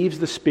receives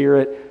the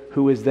Spirit,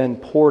 who is then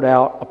poured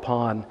out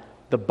upon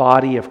the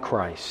body of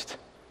Christ.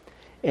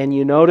 And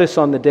you notice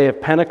on the day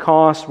of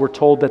Pentecost, we're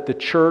told that the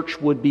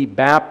church would be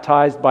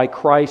baptized by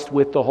Christ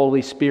with the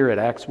Holy Spirit,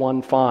 Acts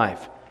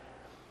 1:5.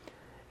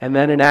 And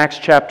then in Acts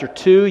chapter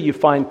 2, you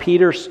find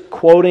Peter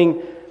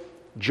quoting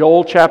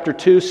Joel chapter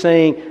 2,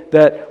 saying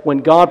that when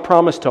God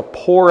promised to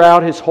pour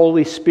out His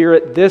Holy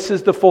Spirit, this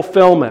is the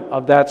fulfillment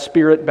of that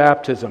Spirit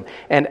baptism.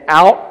 An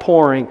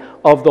outpouring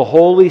of the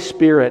Holy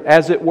Spirit,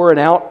 as it were an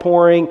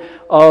outpouring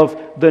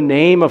of the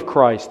name of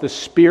Christ, the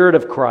Spirit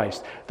of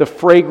Christ, the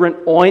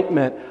fragrant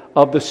ointment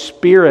of the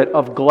Spirit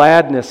of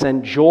gladness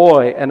and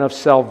joy and of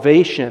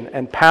salvation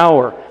and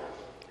power.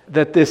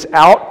 That this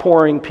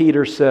outpouring,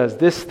 Peter says,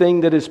 this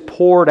thing that is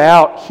poured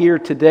out here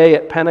today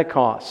at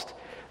Pentecost,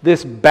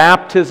 this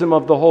baptism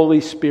of the Holy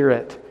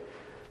Spirit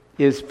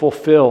is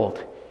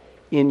fulfilled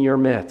in your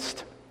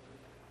midst.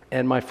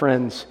 And my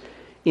friends,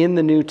 in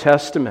the New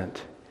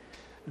Testament,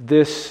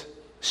 this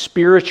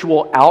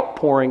spiritual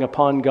outpouring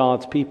upon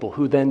God's people,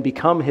 who then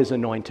become His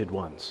anointed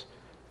ones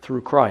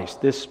through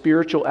Christ, this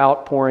spiritual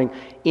outpouring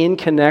in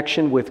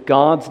connection with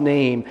God's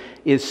name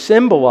is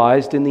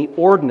symbolized in the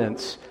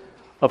ordinance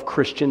of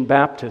Christian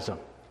baptism.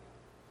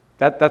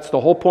 That's the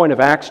whole point of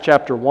Acts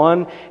chapter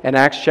 1 and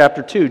Acts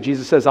chapter 2.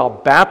 Jesus says, I'll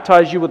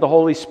baptize you with the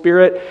Holy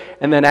Spirit.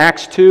 And then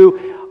Acts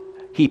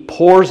 2, He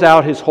pours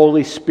out His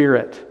Holy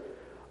Spirit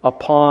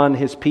upon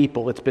His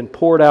people. It's been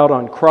poured out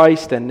on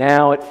Christ, and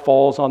now it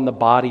falls on the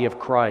body of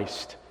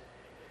Christ.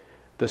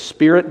 The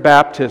Spirit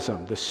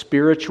baptism, the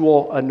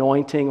spiritual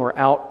anointing or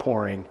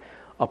outpouring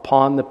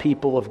upon the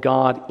people of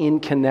God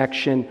in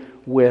connection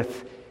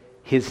with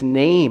His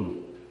name.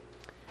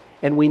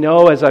 And we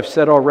know, as I've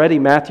said already,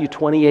 Matthew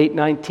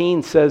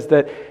 28:19 says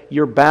that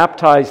you're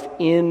baptized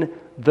in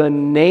the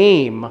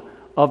name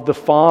of the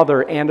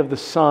Father and of the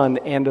Son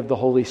and of the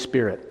Holy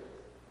Spirit.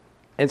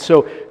 And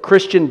so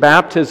Christian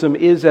baptism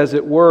is, as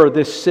it were,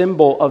 this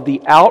symbol of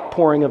the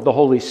outpouring of the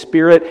Holy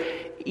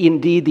Spirit,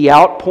 indeed the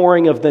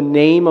outpouring of the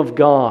name of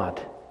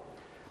God,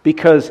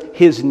 because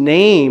His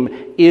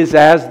name is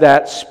as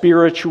that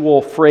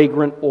spiritual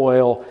fragrant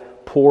oil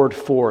poured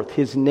forth.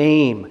 His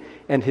name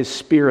and His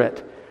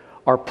Spirit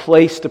are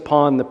placed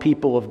upon the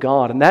people of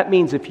God. And that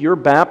means if you're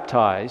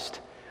baptized,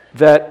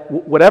 that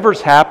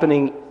whatever's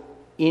happening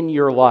in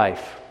your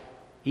life,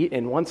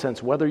 in one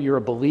sense, whether you're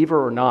a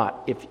believer or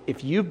not,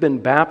 if you've been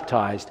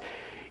baptized,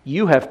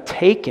 you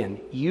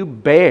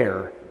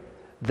bear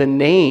the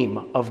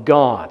name of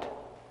God.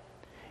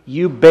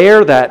 You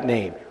bear that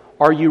name.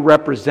 Are you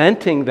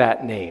representing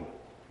that name?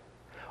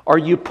 Are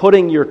you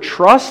putting your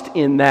trust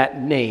in that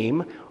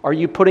name? Are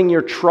you putting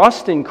your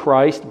trust in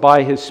Christ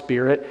by His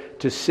Spirit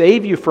to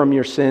save you from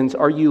your sins?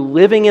 Are you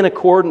living in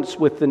accordance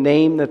with the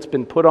name that's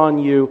been put on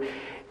you?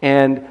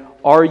 And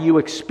are you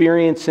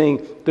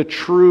experiencing the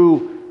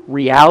true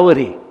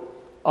reality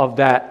of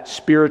that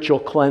spiritual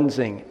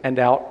cleansing and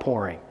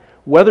outpouring?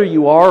 Whether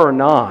you are or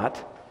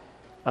not,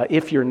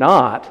 if you're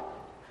not,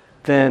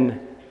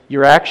 then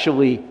you're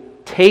actually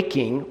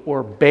taking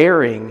or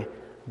bearing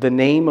the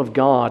name of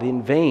God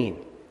in vain.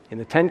 In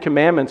the Ten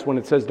Commandments, when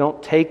it says,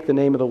 don't take the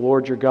name of the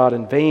Lord your God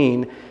in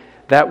vain,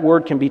 that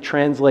word can be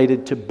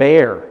translated to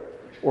bear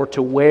or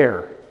to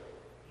wear.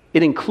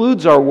 It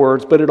includes our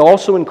words, but it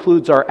also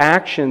includes our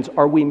actions.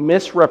 Are we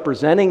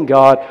misrepresenting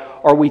God?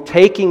 Are we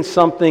taking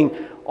something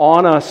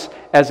on us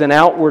as an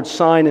outward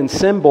sign and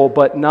symbol,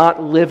 but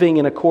not living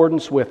in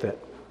accordance with it?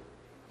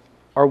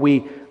 Are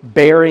we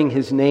bearing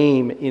His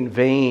name in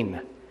vain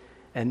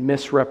and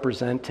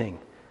misrepresenting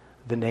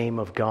the name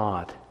of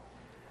God?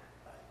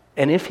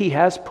 And if He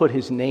has put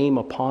His name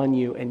upon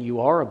you and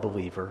you are a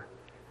believer,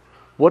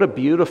 what a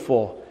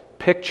beautiful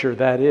picture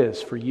that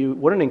is for you.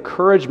 What an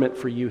encouragement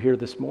for you here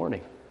this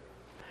morning.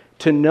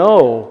 To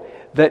know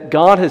that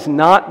God has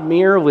not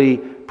merely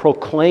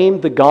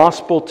proclaimed the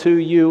gospel to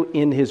you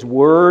in His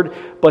Word,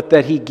 but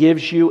that He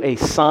gives you a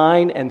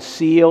sign and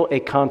seal, a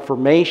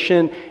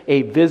confirmation,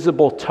 a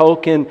visible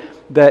token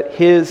that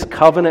His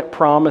covenant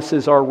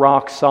promises are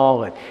rock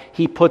solid.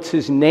 He puts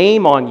His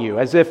name on you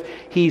as if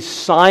He's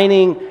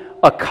signing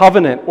a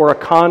covenant or a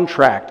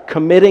contract,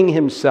 committing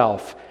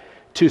Himself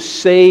to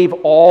save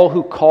all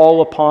who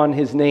call upon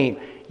His name.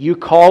 You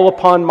call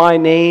upon my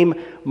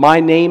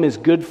name is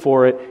good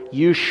for it,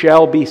 you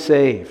shall be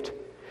saved.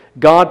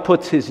 God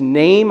puts His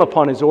name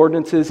upon His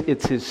ordinances.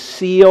 It's His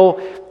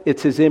seal.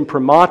 It's His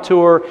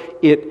imprimatur.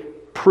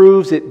 It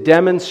proves, it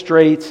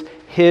demonstrates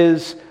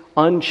His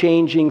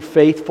unchanging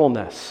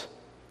faithfulness.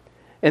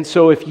 And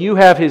so if you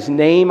have His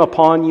name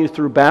upon you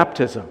through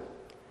baptism,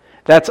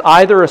 that's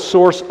either a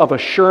source of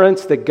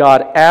assurance that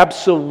God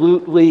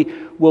absolutely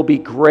will be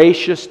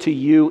gracious to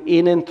you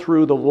in and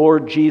through the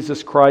Lord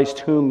Jesus Christ,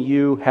 whom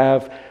you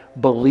have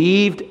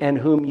believed and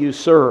whom you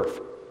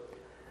serve.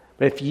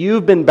 If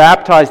you've been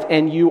baptized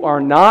and you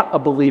are not a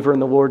believer in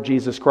the Lord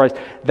Jesus Christ,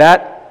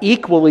 that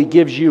equally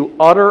gives you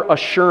utter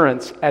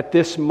assurance at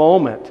this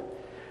moment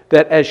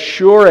that as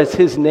sure as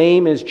His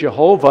name is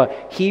Jehovah,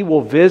 He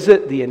will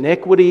visit the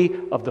iniquity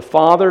of the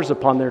fathers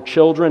upon their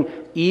children,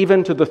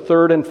 even to the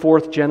third and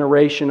fourth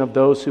generation of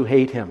those who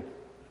hate Him.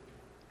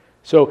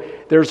 So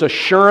there's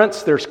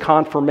assurance, there's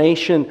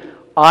confirmation.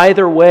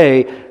 Either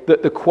way,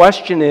 the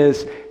question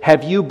is,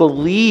 have you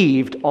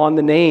believed on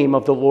the name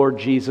of the Lord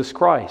Jesus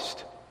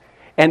Christ?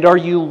 And are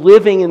you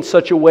living in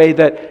such a way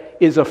that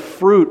is a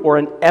fruit or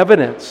an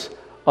evidence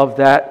of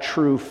that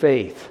true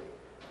faith?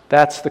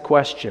 That's the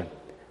question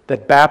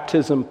that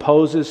baptism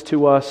poses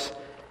to us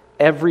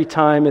every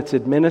time it's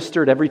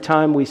administered. Every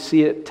time we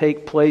see it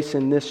take place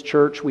in this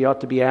church, we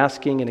ought to be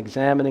asking and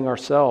examining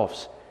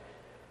ourselves.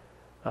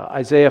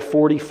 Isaiah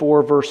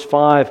 44 verse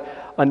 5,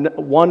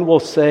 one will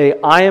say,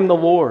 I am the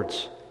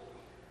Lord's.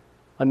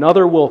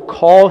 Another will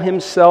call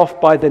himself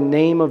by the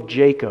name of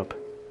Jacob.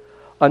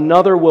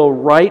 Another will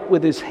write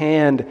with his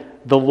hand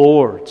the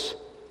Lord's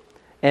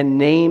and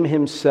name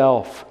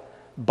himself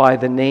by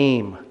the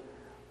name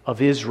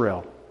of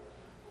Israel.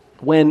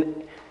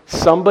 When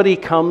somebody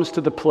comes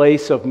to the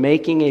place of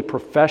making a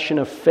profession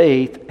of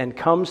faith and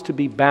comes to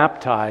be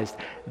baptized,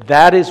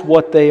 that is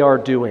what they are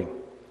doing.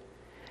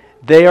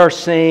 They are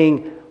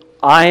saying,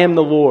 I am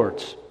the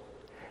Lord's.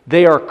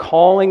 They are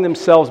calling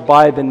themselves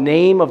by the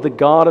name of the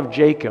God of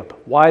Jacob.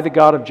 Why the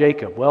God of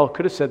Jacob? Well, it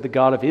could have said the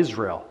God of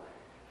Israel.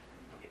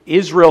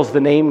 Israel's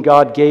the name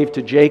God gave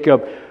to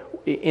Jacob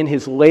in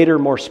his later,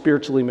 more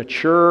spiritually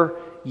mature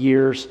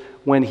years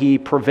when he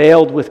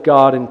prevailed with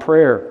God in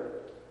prayer.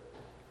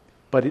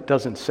 But it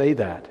doesn't say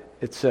that.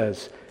 It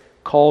says,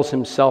 calls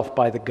himself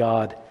by the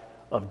God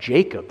of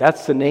Jacob.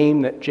 That's the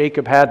name that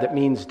Jacob had that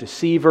means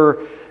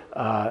deceiver,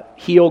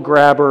 heel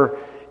grabber.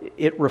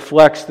 It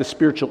reflects the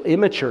spiritual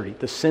immaturity,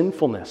 the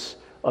sinfulness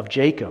of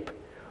Jacob.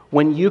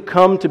 When you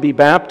come to be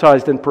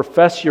baptized and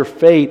profess your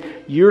faith,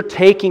 you're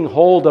taking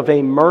hold of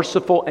a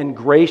merciful and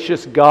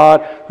gracious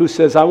God who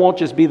says, I won't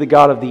just be the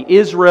God of the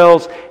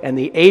Israels and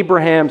the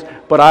Abrahams,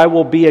 but I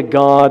will be a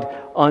God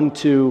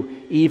unto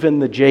even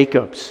the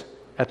Jacobs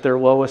at their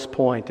lowest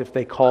point if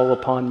they call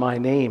upon my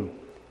name.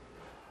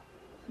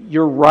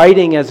 You're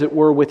writing, as it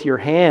were, with your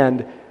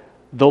hand,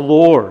 the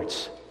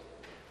Lord's.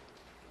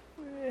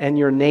 And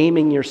you're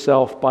naming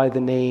yourself by the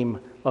name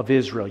of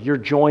Israel. You're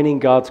joining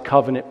God's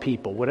covenant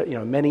people.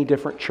 Many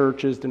different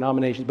churches,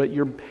 denominations, but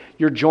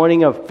you're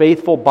joining a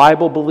faithful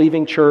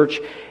Bible-believing church,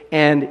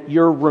 and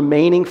you're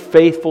remaining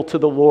faithful to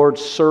the Lord,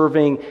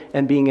 serving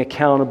and being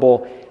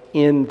accountable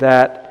in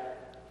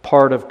that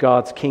part of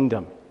God's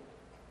kingdom.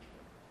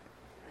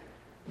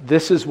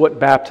 This is what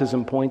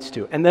baptism points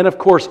to. And then, of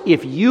course,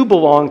 if you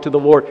belong to the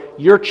Lord,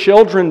 your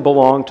children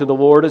belong to the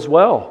Lord as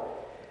well.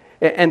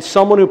 And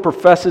someone who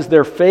professes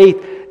their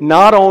faith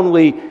not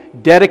only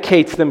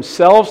dedicates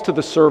themselves to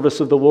the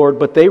service of the Lord,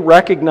 but they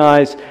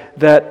recognize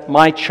that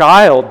my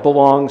child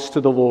belongs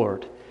to the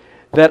Lord.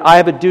 That I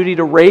have a duty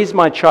to raise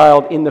my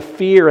child in the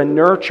fear and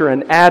nurture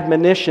and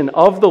admonition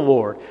of the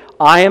Lord.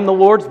 I am the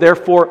Lord's,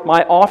 therefore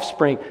my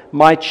offspring,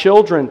 my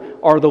children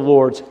are the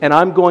Lord's, and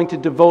I'm going to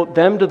devote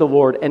them to the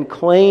Lord and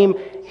claim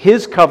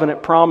His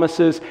covenant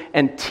promises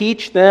and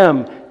teach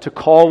them to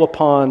call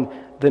upon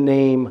the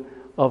name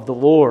of the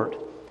Lord.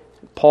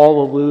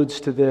 Paul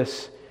alludes to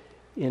this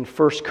in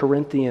 1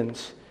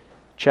 Corinthians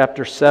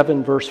chapter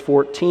 7, verse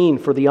 14.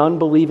 For the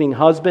unbelieving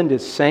husband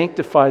is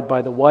sanctified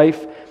by the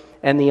wife,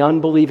 and the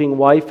unbelieving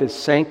wife is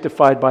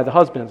sanctified by the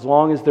husband. As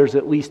long as there's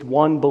at least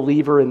one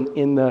believer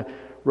in the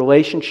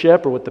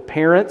relationship or with the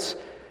parents,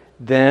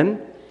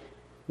 then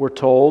we're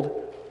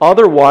told,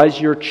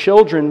 otherwise your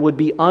children would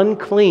be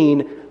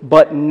unclean,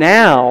 but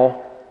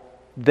now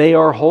they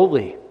are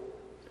holy.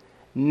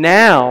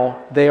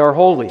 Now they are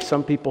holy.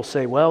 Some people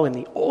say, well, in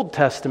the Old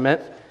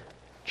Testament,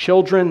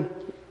 children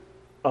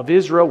of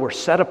Israel were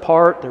set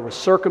apart. There was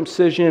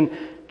circumcision.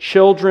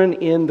 Children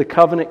in the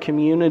covenant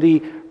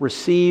community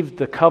received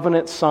the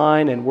covenant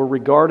sign and were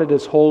regarded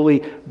as holy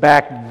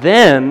back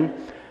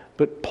then.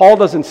 But Paul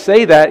doesn't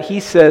say that.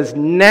 He says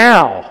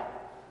now.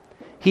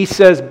 He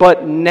says,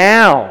 but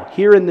now,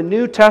 here in the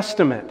New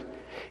Testament,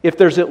 if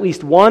there's at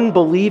least one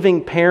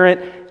believing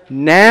parent,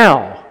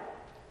 now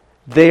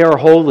they are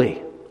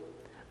holy.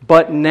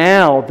 But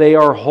now they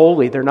are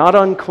holy. They're not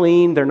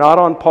unclean. They're not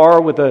on par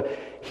with a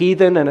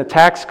heathen and a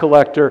tax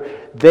collector.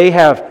 They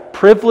have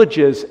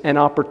privileges and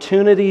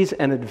opportunities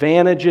and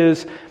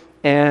advantages,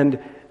 and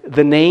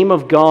the name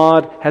of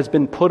God has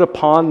been put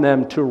upon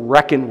them to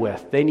reckon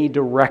with. They need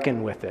to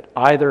reckon with it,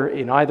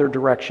 in either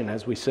direction,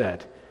 as we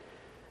said,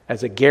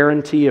 as a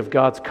guarantee of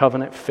God's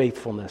covenant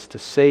faithfulness to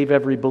save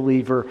every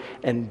believer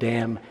and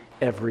damn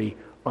every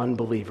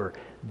unbeliever.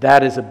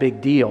 That is a big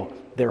deal.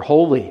 They're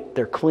holy.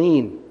 They're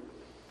clean.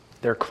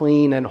 They're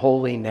clean and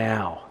holy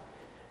now,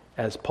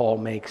 as Paul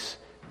makes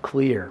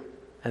clear.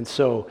 And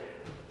so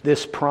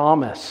this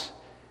promise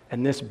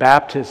and this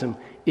baptism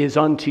is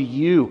unto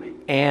you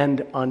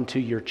and unto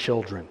your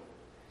children.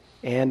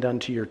 And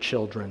unto your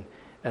children,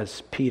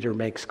 as Peter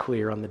makes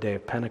clear on the day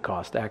of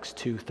Pentecost, Acts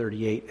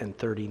 2:38 and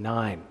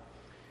 39.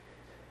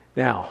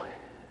 Now,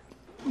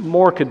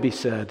 more could be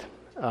said.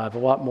 I have a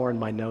lot more in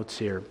my notes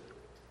here.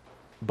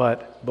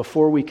 But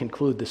before we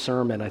conclude the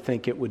sermon, I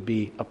think it would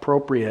be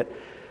appropriate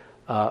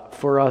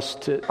for us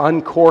to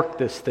uncork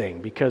this thing,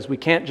 because we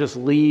can't just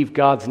leave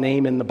God's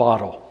name in the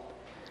bottle.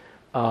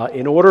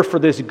 In order for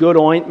this good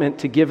ointment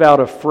to give out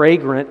a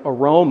fragrant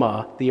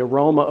aroma, the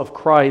aroma of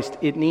Christ,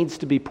 it needs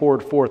to be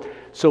poured forth.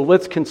 So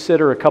let's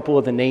consider a couple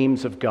of the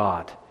names of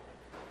God.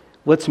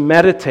 Let's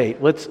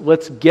meditate.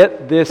 Let's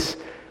get this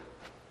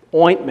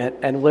ointment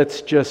and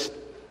let's just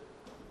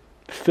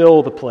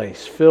fill the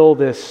place, fill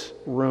this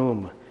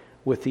room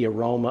with the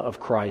aroma of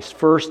Christ.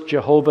 First,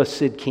 Jehovah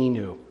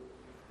Sidkenu.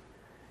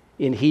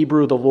 In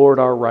Hebrew, the Lord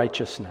our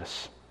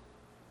righteousness.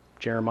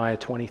 Jeremiah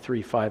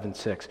 23:5 and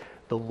 6.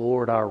 The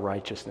Lord our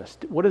righteousness.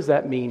 What does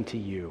that mean to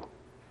you?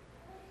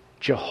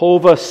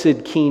 Jehovah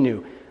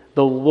Sidkenu.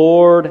 The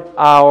Lord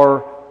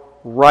our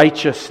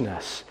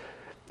righteousness.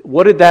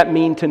 What did that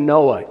mean to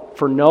Noah?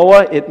 For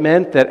Noah, it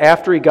meant that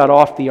after he got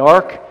off the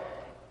ark,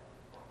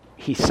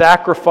 he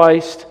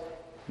sacrificed,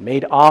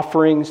 made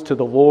offerings to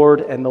the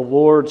Lord, and the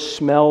Lord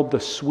smelled the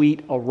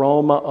sweet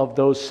aroma of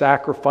those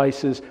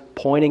sacrifices,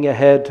 pointing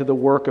ahead to the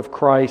work of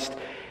Christ,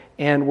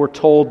 and we're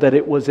told that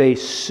it was a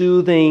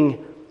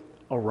soothing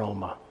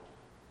aroma.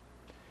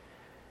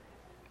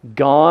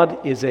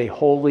 God is a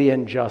holy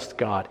and just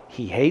God.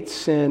 He hates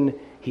sin.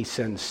 He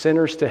sends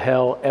sinners to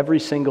hell every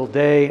single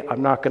day.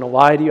 I'm not going to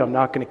lie to you. I'm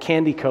not going to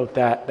candy coat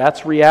that.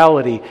 That's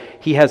reality.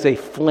 He has a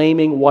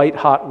flaming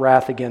white-hot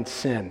wrath against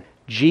sin.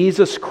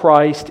 Jesus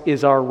Christ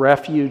is our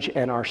refuge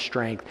and our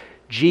strength.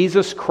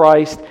 Jesus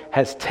Christ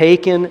has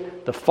taken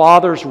the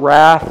Father's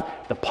wrath,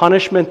 the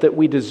punishment that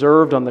we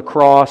deserved on the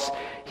cross.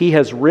 He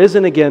has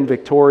risen again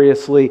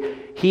victoriously.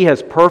 He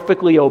has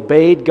perfectly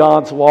obeyed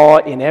God's law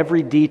in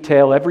every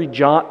detail, every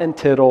jot and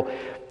tittle,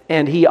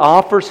 and He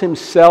offers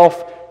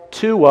Himself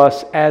to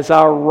us as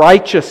our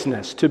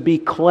righteousness, to be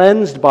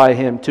cleansed by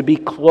Him, to be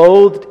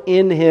clothed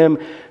in Him,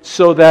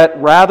 so that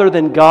rather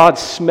than God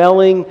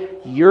smelling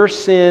your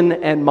sin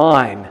and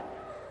mine,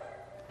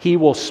 He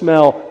will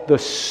smell the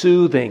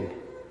soothing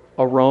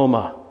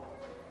aroma.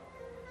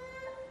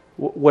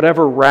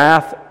 Whatever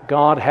wrath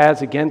God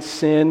has against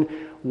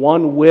sin,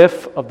 one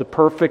whiff of the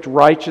perfect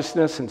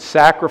righteousness and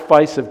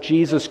sacrifice of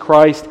Jesus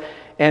Christ,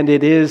 and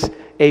it is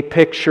a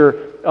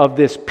picture of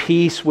this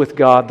peace with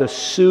God, the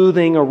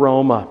soothing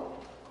aroma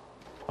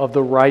of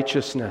the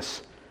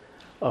righteousness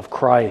of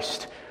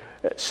Christ,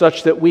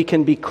 such that we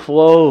can be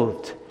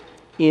clothed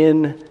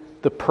in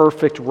the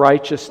perfect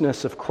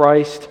righteousness of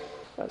Christ.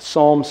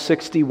 Psalm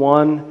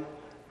 61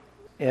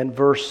 and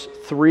verse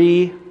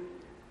 3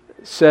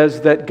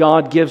 says that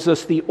God gives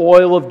us the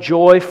oil of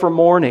joy for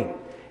mourning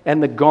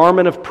and the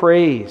garment of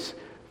praise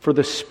for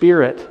the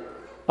spirit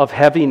of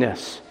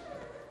heaviness.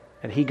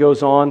 And he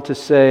goes on to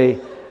say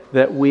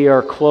that we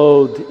are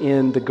clothed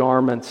in the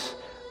garments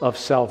of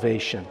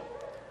salvation.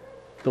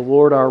 The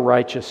Lord our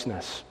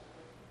righteousness.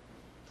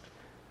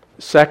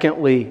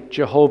 Secondly,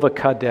 Jehovah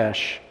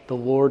Kadesh, the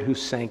Lord who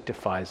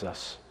sanctifies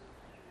us.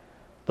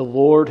 The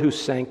Lord who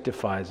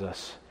sanctifies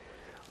us.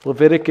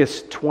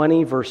 Leviticus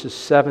 20 verses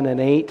 7 and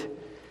 8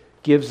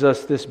 gives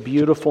us this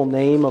beautiful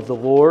name of the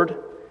Lord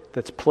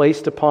that's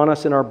placed upon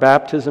us in our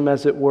baptism,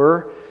 as it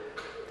were.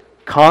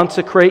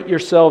 Consecrate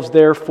yourselves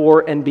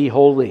therefore and be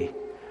holy,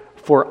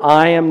 for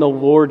I am the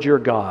Lord your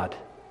God,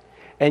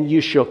 and you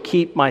shall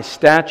keep my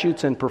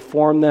statutes and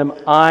perform them.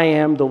 I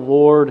am the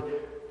Lord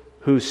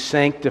who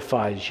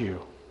sanctifies you.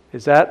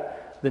 Is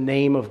that the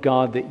name of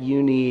God that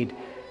you need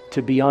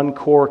to be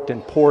uncorked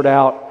and poured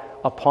out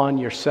upon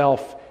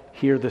yourself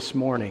here this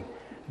morning?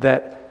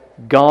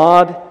 That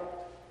God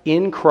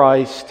in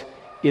Christ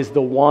is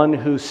the one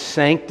who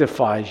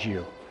sanctifies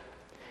you.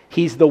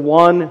 He's the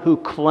one who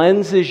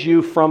cleanses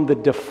you from the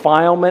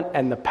defilement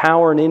and the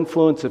power and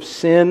influence of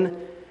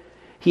sin.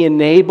 He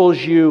enables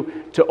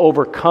you to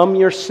overcome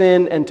your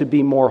sin and to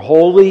be more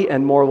holy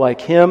and more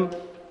like Him.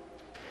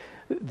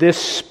 This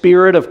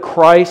Spirit of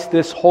Christ,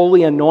 this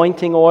holy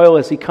anointing oil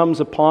as He comes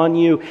upon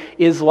you,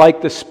 is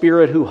like the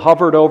Spirit who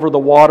hovered over the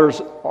waters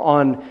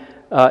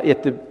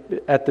at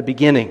the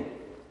beginning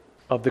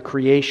of the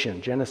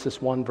creation.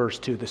 Genesis 1 verse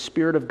 2. The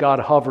Spirit of God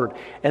hovered.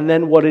 And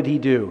then what did He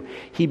do?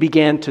 He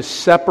began to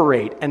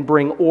separate and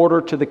bring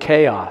order to the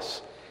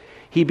chaos.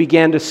 He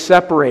began to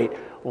separate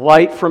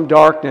light from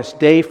darkness,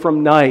 day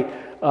from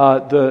night,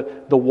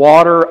 the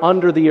water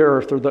under the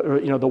earth, or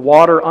the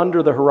water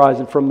under the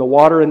horizon from the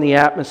water in the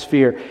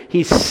atmosphere.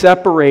 He's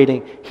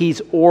separating.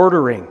 He's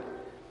ordering.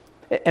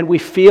 And we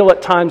feel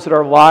at times that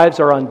our lives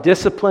are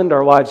undisciplined,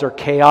 our lives are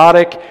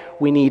chaotic.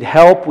 We need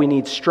help, we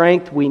need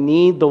strength, we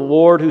need the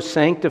Lord who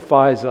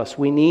sanctifies us.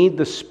 We need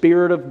the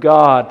Spirit of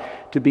God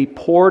to be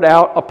poured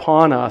out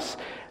upon us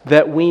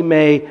that we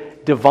may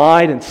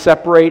divide and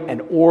separate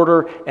and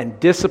order and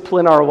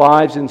discipline our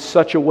lives in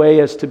such a way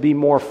as to be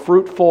more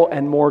fruitful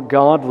and more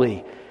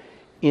godly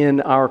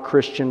in our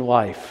Christian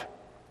life.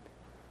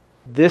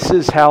 This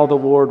is how the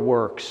Lord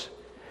works.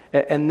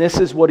 And this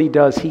is what He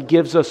does. He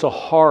gives us a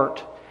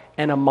heart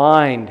and a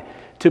mind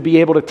to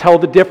be able to tell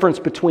the difference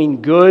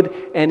between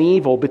good and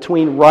evil,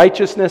 between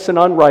righteousness and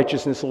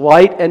unrighteousness,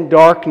 light and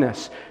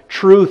darkness,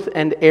 truth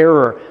and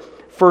error.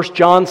 1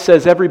 John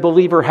says every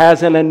believer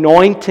has an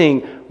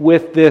anointing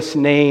with this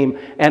name,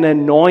 an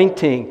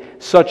anointing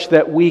such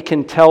that we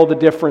can tell the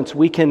difference.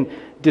 We can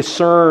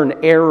discern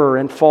error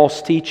and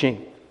false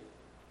teaching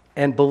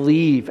and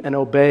believe and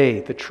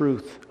obey the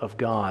truth of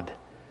God.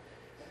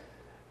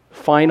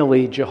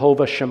 Finally,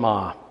 Jehovah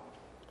Shammah.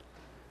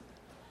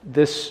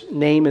 This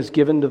name is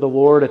given to the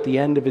Lord at the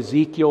end of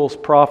Ezekiel's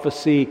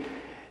prophecy.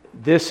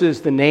 This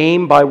is the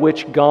name by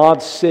which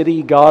God's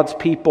city, God's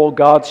people,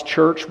 God's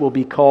church will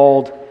be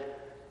called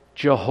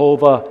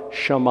Jehovah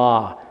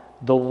Shammah.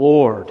 The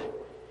Lord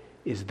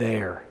is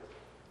there.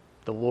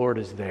 The Lord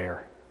is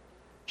there.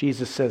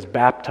 Jesus says,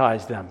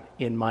 baptize them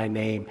in my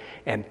name,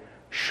 and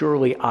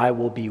surely I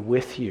will be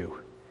with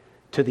you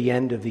to the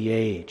end of the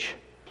age.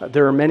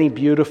 There are many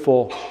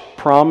beautiful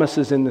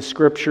promises in the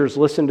Scriptures.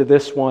 Listen to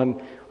this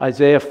one,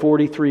 Isaiah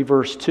 43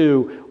 verse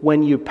 2.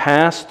 When you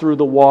pass through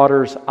the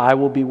waters, I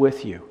will be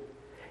with you,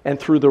 and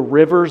through the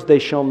rivers they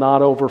shall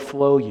not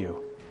overflow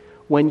you.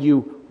 When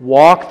you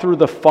walk through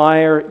the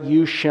fire,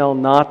 you shall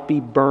not be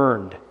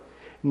burned,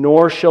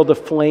 nor shall the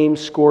flame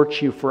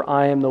scorch you, for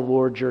I am the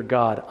Lord your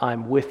God.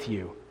 I'm with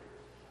you.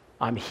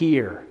 I'm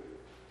here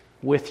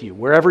with you.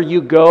 Wherever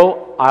you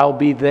go, I'll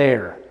be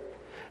there.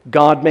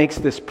 God makes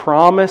this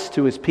promise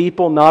to His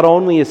people. Not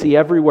only is He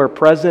everywhere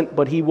present,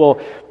 but He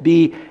will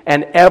be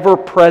an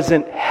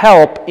ever-present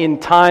help in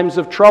times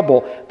of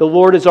trouble. The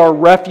Lord is our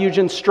refuge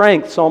and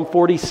strength, Psalm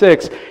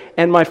 46.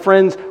 And my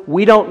friends,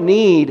 we don't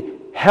need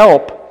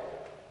help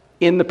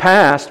in the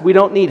past. We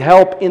don't need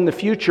help in the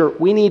future.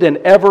 We need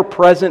an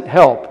ever-present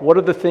help. What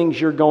are the things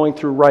you're going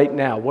through right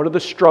now? What are the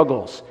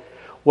struggles?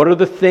 What are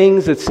the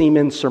things that seem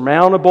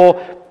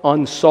insurmountable,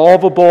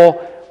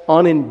 unsolvable,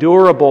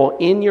 unendurable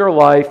in your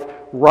life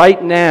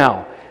right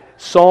now?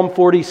 Psalm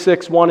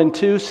 46, 1 and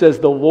 2 says,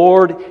 the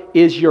Lord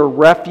is your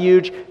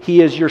refuge.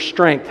 He is your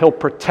strength. He'll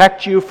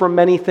protect you from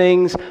many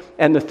things,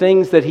 and the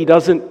things that He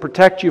doesn't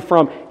protect you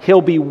from,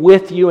 He'll be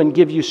with you and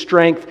give you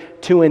strength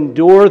to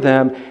endure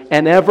them,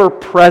 an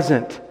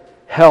ever-present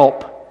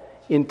help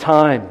in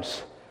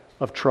times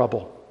of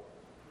trouble.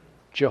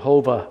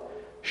 Jehovah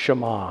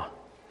Shammah.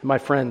 And my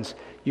friends,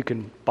 you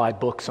can buy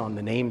books on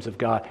the names of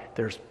God.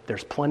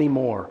 There's plenty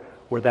more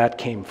where that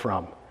came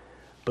from.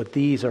 But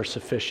these are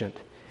sufficient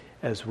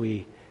as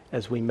we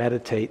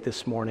meditate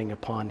this morning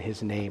upon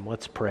His name.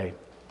 Let's pray.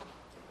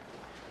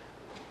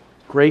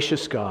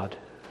 Gracious God,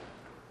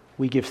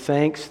 we give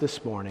thanks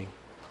this morning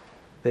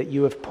that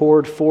You have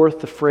poured forth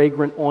the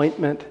fragrant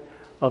ointment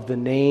of the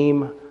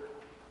name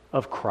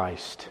of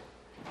Christ,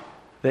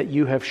 that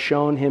You have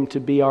shown Him to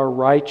be our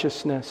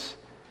righteousness,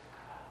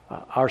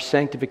 our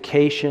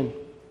sanctification,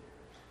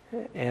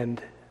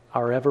 and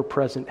our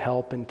ever-present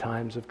help in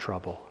times of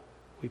trouble.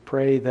 We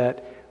pray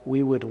that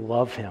we would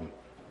love Him,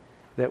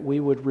 that we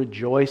would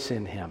rejoice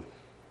in Him,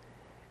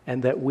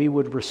 and that we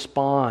would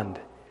respond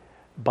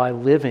by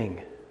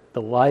living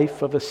the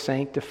life of a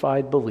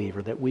sanctified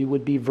believer, that we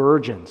would be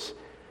virgins,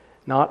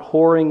 not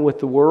whoring with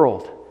the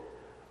world,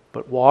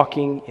 but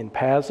walking in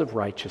paths of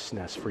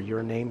righteousness for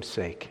Your name's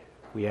sake.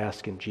 We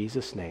ask in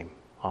Jesus' name.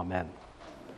 Amen.